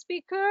distinguished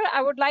speaker,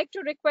 I would like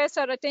to request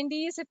our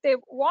attendees if they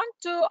want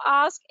to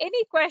ask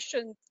any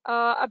questions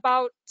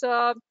about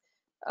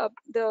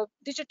the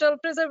digital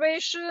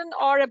preservation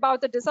or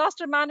about the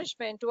disaster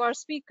management to our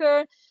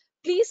speaker,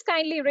 please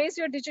kindly raise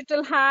your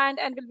digital hand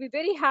and we'll be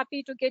very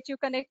happy to get you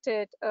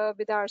connected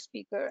with our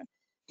speaker.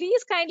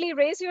 Please kindly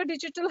raise your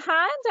digital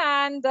hand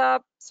and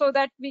so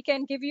that we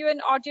can give you an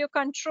audio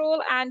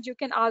control and you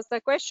can ask the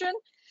question.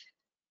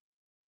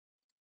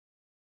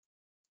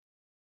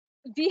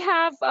 We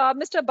have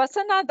Mr.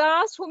 Basana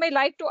Das who may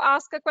like to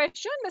ask a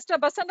question. Mr.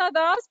 Basana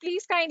Das,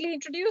 please kindly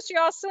introduce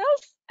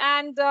yourself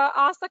and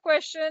ask the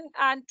question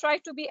and try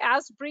to be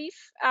as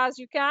brief as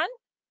you can.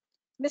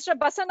 Mr.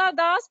 Basana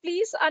Das,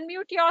 please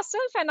unmute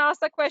yourself and ask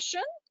the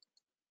question.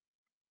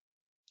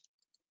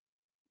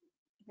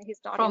 He's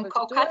not from able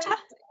Kolkata? to do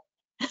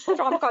it.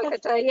 From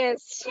Kolkata,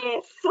 yes.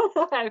 Yes.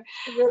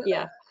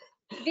 Yeah.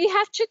 We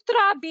have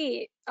Chitra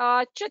B.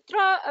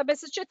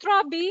 Mrs.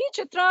 Chitra B.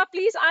 Chitra,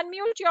 please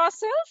unmute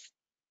yourself.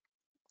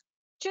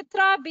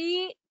 Chitra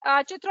B.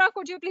 Chitra,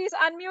 could you please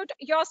unmute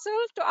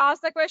yourself to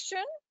ask the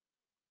question?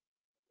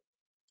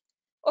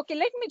 Okay,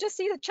 let me just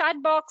see the chat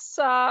box.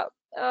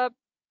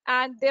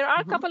 And there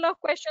are a couple of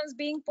questions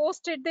being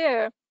posted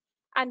there.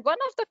 And one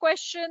of the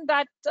question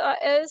that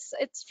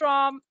it's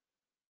from,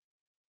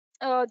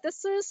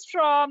 this is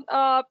from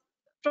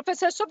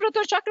Professor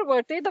Subrata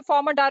Chakravarti, the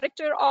former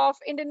director of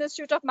Indian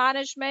Institute of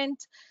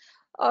Management,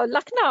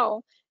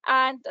 Lucknow.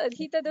 And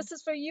Hita, this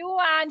is for you.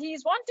 And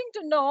he's wanting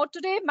to know,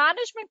 today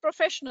management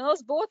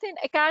professionals, both in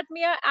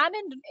academia and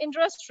in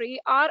industry,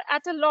 are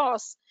at a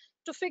loss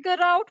to figure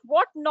out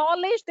what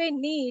knowledge they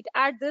need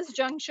at this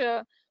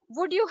juncture.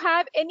 Would you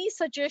have any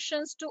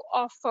suggestions to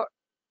offer?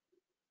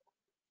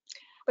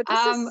 But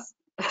this is...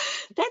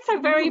 That's a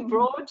very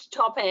broad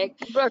topic.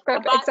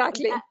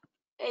 Exactly.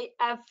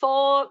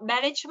 For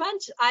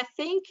management, I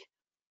think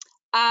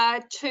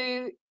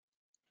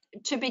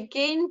to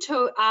begin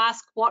to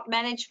ask what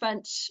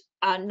management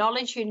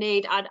knowledge you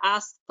need, I'd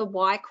ask the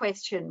why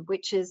question,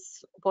 which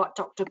is what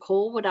Dr.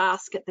 Kaul would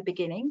ask at the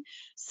beginning.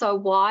 So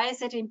why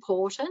is it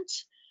important?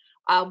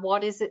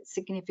 What is its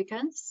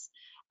significance?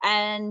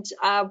 And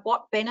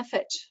what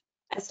benefit,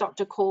 as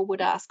Dr. Kaul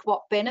would ask,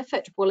 what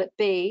benefit will it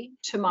be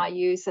to my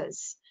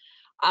users?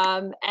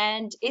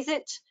 And is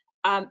it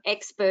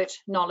expert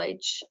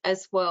knowledge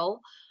as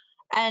well?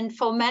 And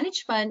for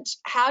management,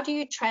 how do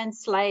you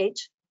translate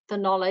the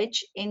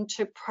knowledge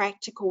into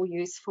practical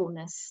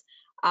usefulness?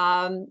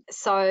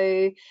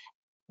 So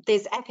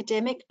there's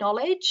academic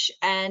knowledge,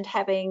 and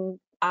having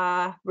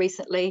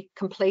recently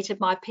completed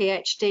my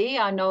PhD,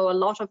 I know a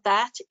lot of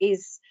that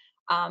is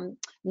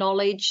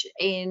knowledge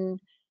in,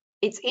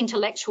 it's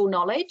intellectual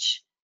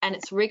knowledge and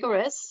it's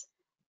rigorous,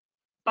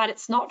 but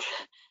it's not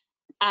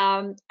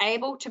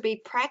able to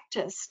be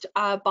practiced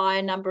by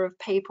a number of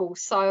people.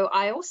 So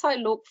I also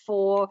look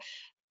for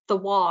the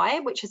why,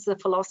 which is the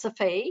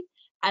philosophy,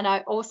 and I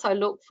also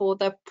look for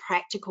the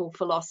practical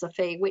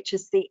philosophy, which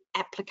is the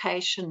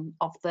application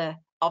of the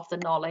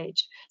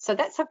knowledge. So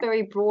that's a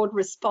very broad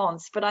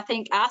response, but I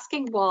think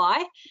asking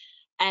why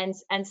and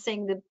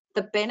seeing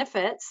the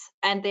benefits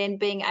and then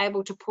being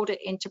able to put it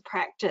into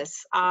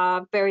practice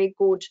are very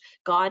good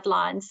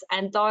guidelines.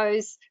 And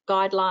those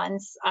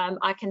guidelines,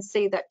 I can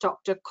see that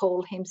Dr.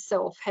 Kaul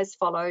himself has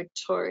followed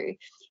too.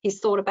 He's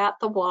thought about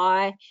the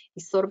why,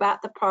 he's thought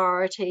about the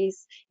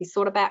priorities, he's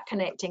thought about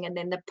connecting, and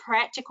then the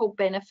practical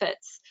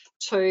benefits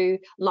to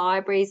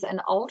libraries and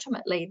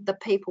ultimately the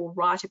people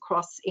right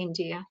across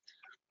India.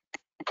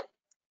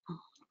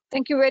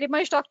 Thank you very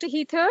much, Dr.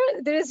 Heather.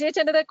 There is yet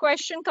another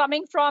question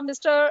coming from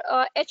Mr.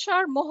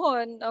 H.R.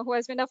 Mohan, who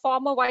has been a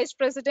former vice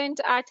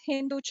president at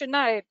Hindu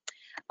Chennai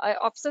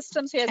of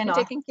systems he has been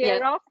taking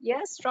care of.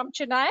 Yes, from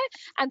Chennai.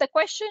 And the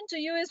question to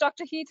you is,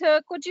 Dr.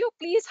 Heather, could you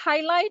please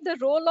highlight the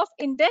role of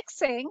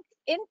indexing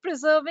in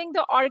preserving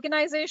the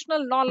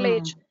organizational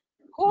knowledge?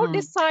 Who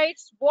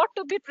decides what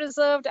to be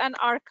preserved and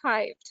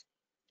archived?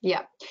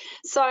 Yeah,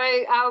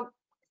 so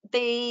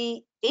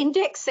the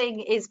indexing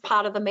is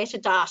part of the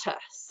metadata.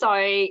 So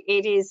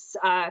it is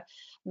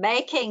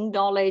making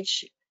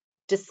knowledge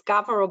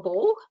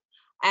discoverable,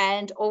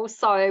 and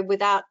also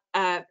without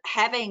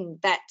having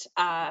that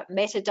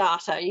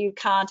metadata, you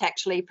can't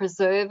actually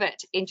preserve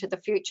it into the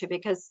future,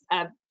 because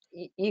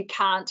you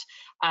can't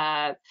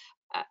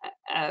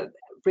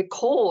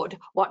record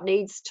what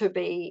needs to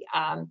be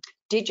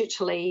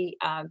digitally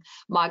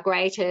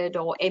migrated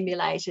or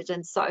emulated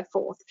and so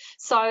forth.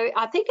 So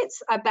I think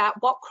it's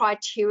about what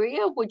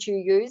criteria would you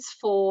use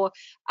for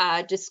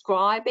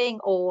describing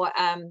or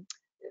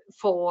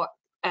for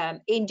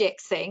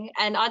indexing,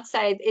 and I'd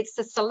say it's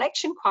the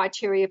selection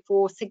criteria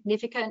for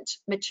significant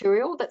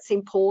material that's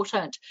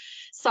important.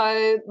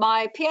 So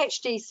my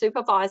PhD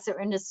supervisor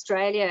in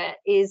Australia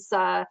is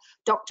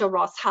Dr.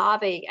 Ross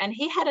Harvey, and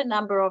he had a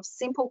number of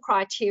simple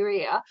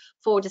criteria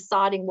for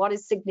deciding what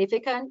is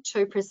significant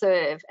to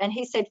preserve. And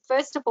he said,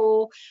 first of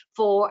all,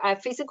 for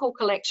physical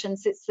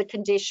collections, it's the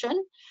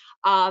condition,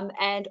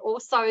 and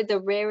also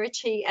the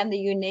rarity and the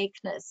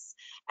uniqueness.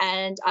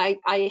 And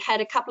I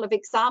had a couple of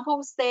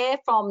examples there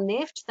from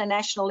NIFT, the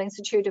National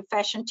Institute of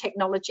Fashion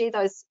Technology,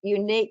 those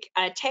unique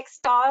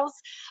textiles,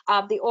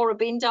 the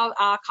Aurobindo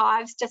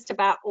archives, just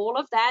about all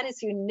of that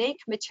is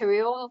unique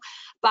material.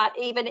 But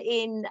even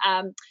in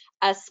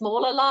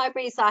smaller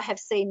libraries, I have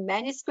seen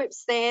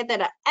manuscripts there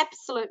that are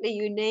absolutely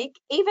unique.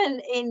 Even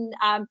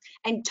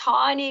in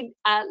tiny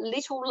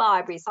little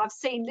libraries, I've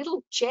seen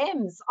little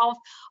gems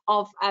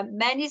of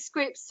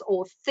manuscripts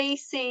or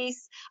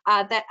theses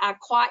that are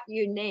quite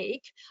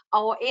unique.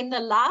 Or in the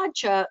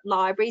larger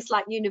libraries,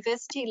 like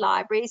university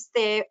libraries,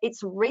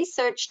 it's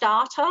research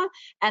data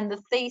and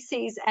the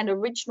theses and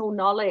original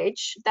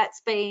knowledge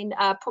that's been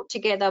put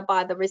together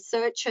by the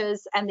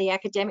researchers and the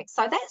academics.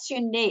 So that's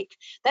unique.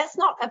 That's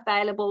not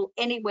available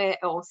anywhere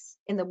else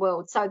in the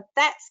world. So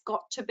that's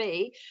got to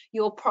be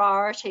your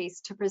priorities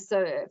to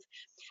preserve.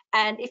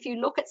 And if you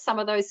look at some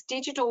of those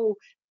digital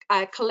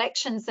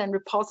collections and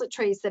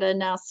repositories that are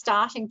now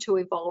starting to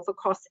evolve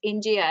across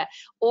India,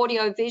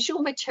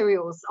 audio-visual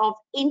materials of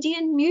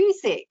Indian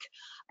music,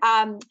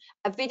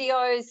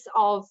 videos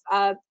of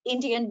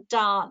Indian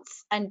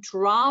dance and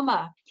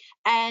drama,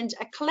 and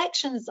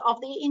collections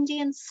of the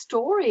Indian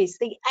stories,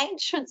 the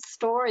ancient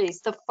stories,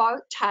 the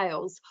folk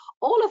tales.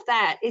 All of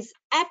that is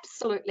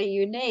absolutely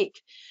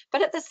unique.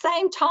 But at the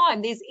same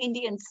time, there's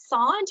Indian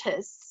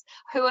scientists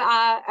who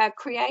are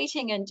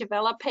creating and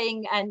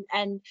developing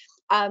and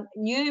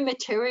new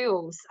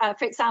materials.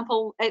 For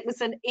example, it was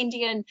an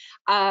Indian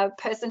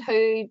person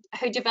who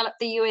developed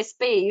the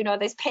USB, you know,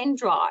 those pen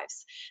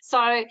drives.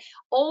 So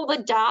all the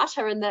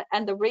data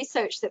and the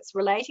research that's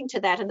relating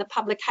to that and the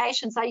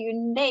publications are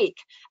unique.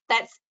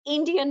 That's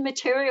Indian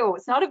material.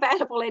 It's not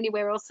available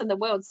anywhere else in the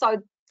world. So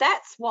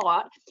that's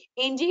what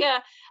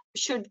India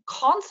should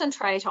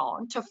concentrate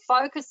on, to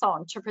focus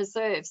on, to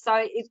preserve.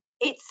 So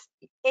it's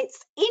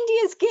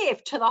India's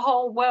gift to the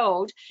whole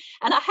world.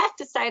 And I have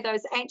to say,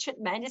 those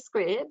ancient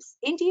manuscripts,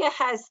 India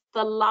has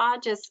the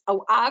largest,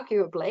 or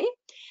arguably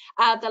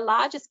the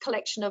largest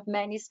collection of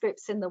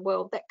manuscripts in the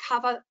world that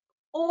cover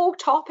all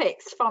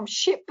topics, from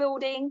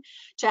shipbuilding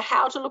to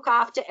how to look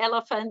after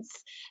elephants,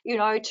 you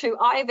know, to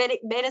Ayurvedic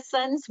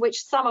medicines,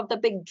 which some of the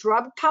big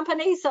drug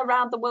companies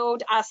around the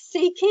world are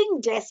seeking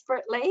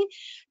desperately,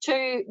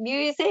 to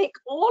music,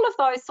 all of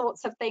those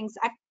sorts of things,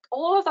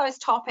 all of those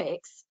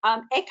topics,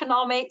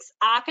 economics,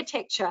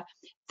 architecture,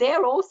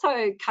 they're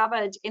also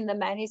covered in the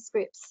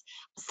manuscripts.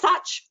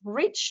 Such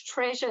rich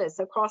treasures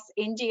across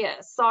India.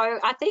 So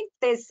I think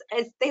there's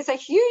a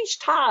huge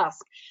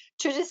task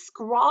to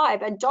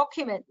describe and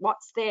document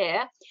what's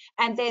there,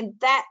 and then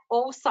that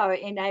also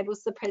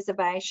enables the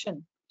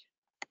preservation.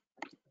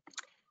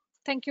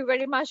 Thank you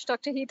very much,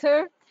 Dr.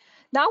 Heather.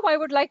 Now I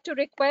would like to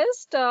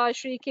request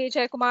Shri K.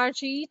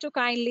 Jayakumarji to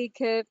kindly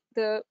give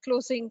the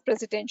closing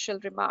presidential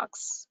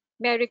remarks.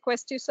 May I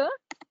request you, sir?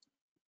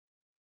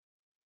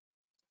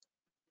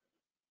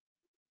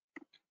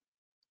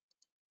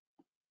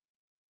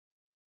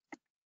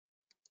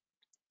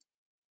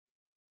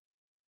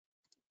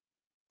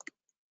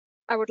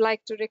 I would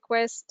like to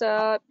request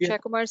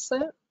Jayakumar,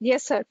 sir.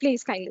 Yes, sir.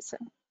 Please, kindly, sir.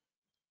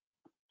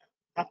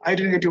 I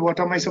didn't get you. What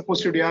am I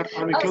supposed to do?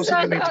 Are we closing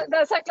the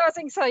meeting? Sir,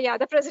 closing, sir. Yeah,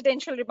 the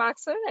presidential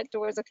remarks, sir, and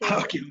towards the closing.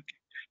 Okay.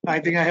 I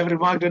think I have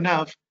remarked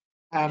enough,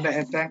 and I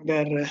have thanked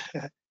their.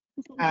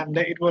 And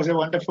it was a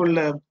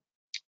wonderful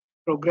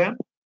program,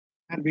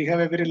 and we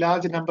have a very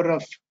large number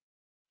of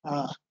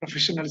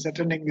professionals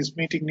attending this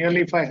meeting.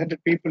 Nearly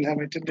 500 people have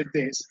attended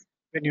this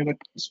when you were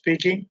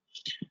speaking,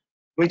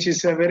 which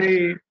is a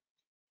very,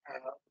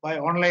 by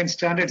online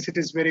standards, it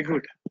is very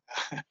good.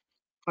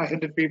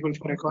 500 people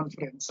for a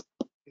conference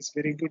is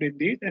very good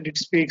indeed, and it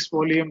speaks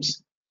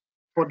volumes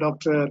for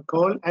Dr.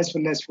 Kaul as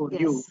well as for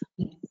you.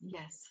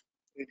 Yes.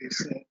 It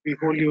is, we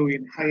hold you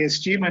in high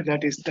esteem, and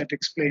that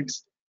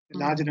explains the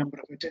large number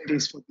of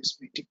attendees for this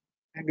meeting.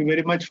 Thank you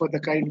very much for the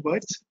kind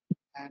words,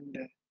 and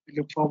we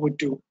look forward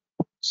to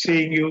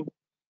seeing you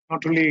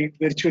not only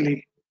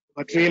virtually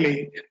but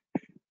really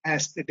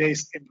as the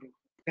days improve.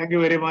 Thank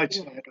you very much,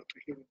 Dr.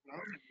 Heather Brown.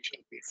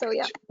 So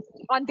yeah,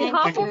 on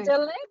behalf of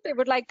Delnet, we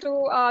would like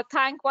to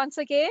thank once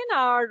again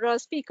our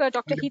speaker,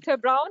 Dr. Heather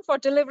Brown, for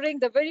delivering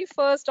the very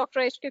first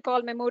Dr. H.K.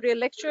 Kaul Memorial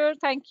Lecture.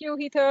 Thank you,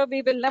 Heather.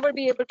 We will never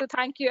be able to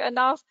thank you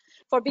enough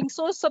for being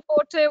so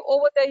supportive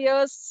over the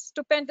years,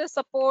 stupendous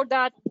support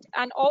that,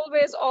 and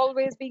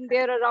always being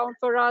there around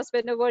for us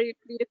whenever we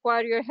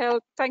require your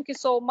help. Thank you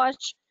so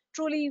much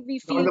truly we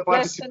all feel the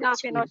blessed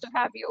enough, participants, to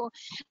have you.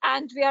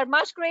 And we are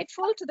much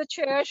grateful to the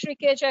chair, Shri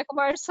K.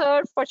 Jayakumar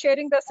sir, for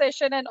chairing the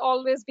session and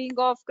always being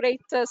of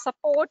great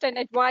support and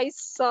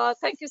advice.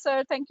 Thank you,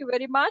 sir. Thank you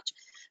very much.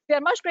 We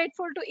are much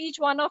grateful to each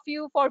one of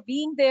you for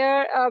being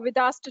there with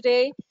us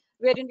today,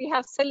 wherein we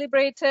have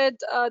celebrated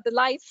the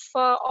life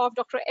of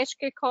Dr.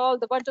 H.K. Kaul,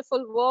 the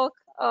wonderful work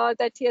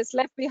that he has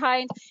left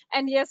behind,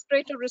 and yes,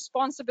 greater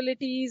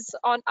responsibilities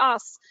on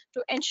us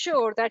to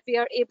ensure that we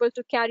are able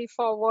to carry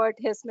forward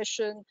his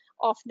mission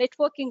of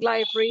networking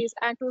libraries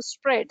and to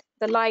spread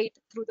the light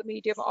through the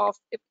medium of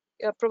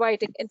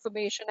providing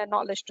information and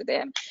knowledge to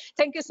them.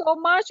 Thank you so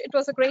much. It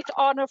was a great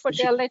honor for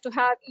Delnet to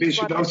have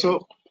each one of you.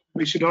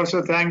 We should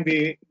also thank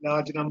the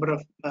large number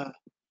of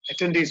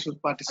attendees who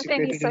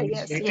participated in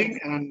this meeting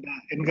and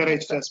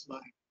encouraged us by.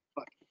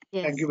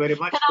 Yes. Thank you very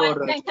much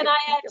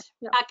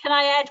can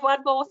I add one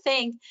more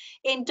thing?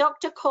 In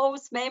Dr.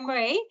 Kaul's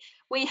memory,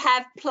 we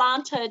have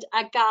planted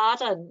a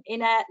garden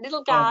in a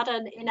little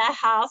garden in our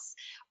house,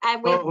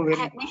 and we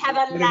have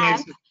a lamp.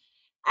 Nice.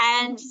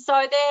 And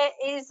so there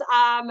is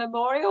a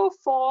memorial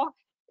for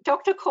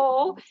Dr.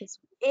 Kaul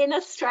in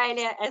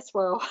Australia as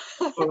well.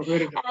 Oh,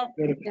 very good.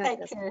 Very good.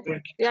 Thank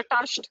you. We are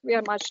touched. We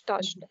are much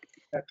touched.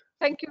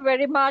 Thank you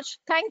very much.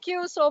 Thank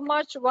you so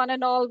much, one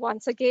and all,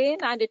 once again.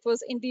 And it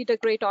was indeed a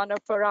great honor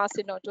for us,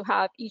 to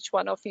have each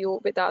one of you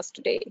with us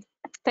today.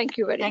 Thank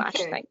you very much.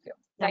 Thank you.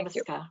 Thank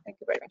you. Thank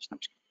you very much.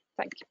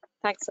 Thank you.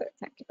 Thanks, sir.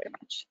 Thank you very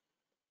much.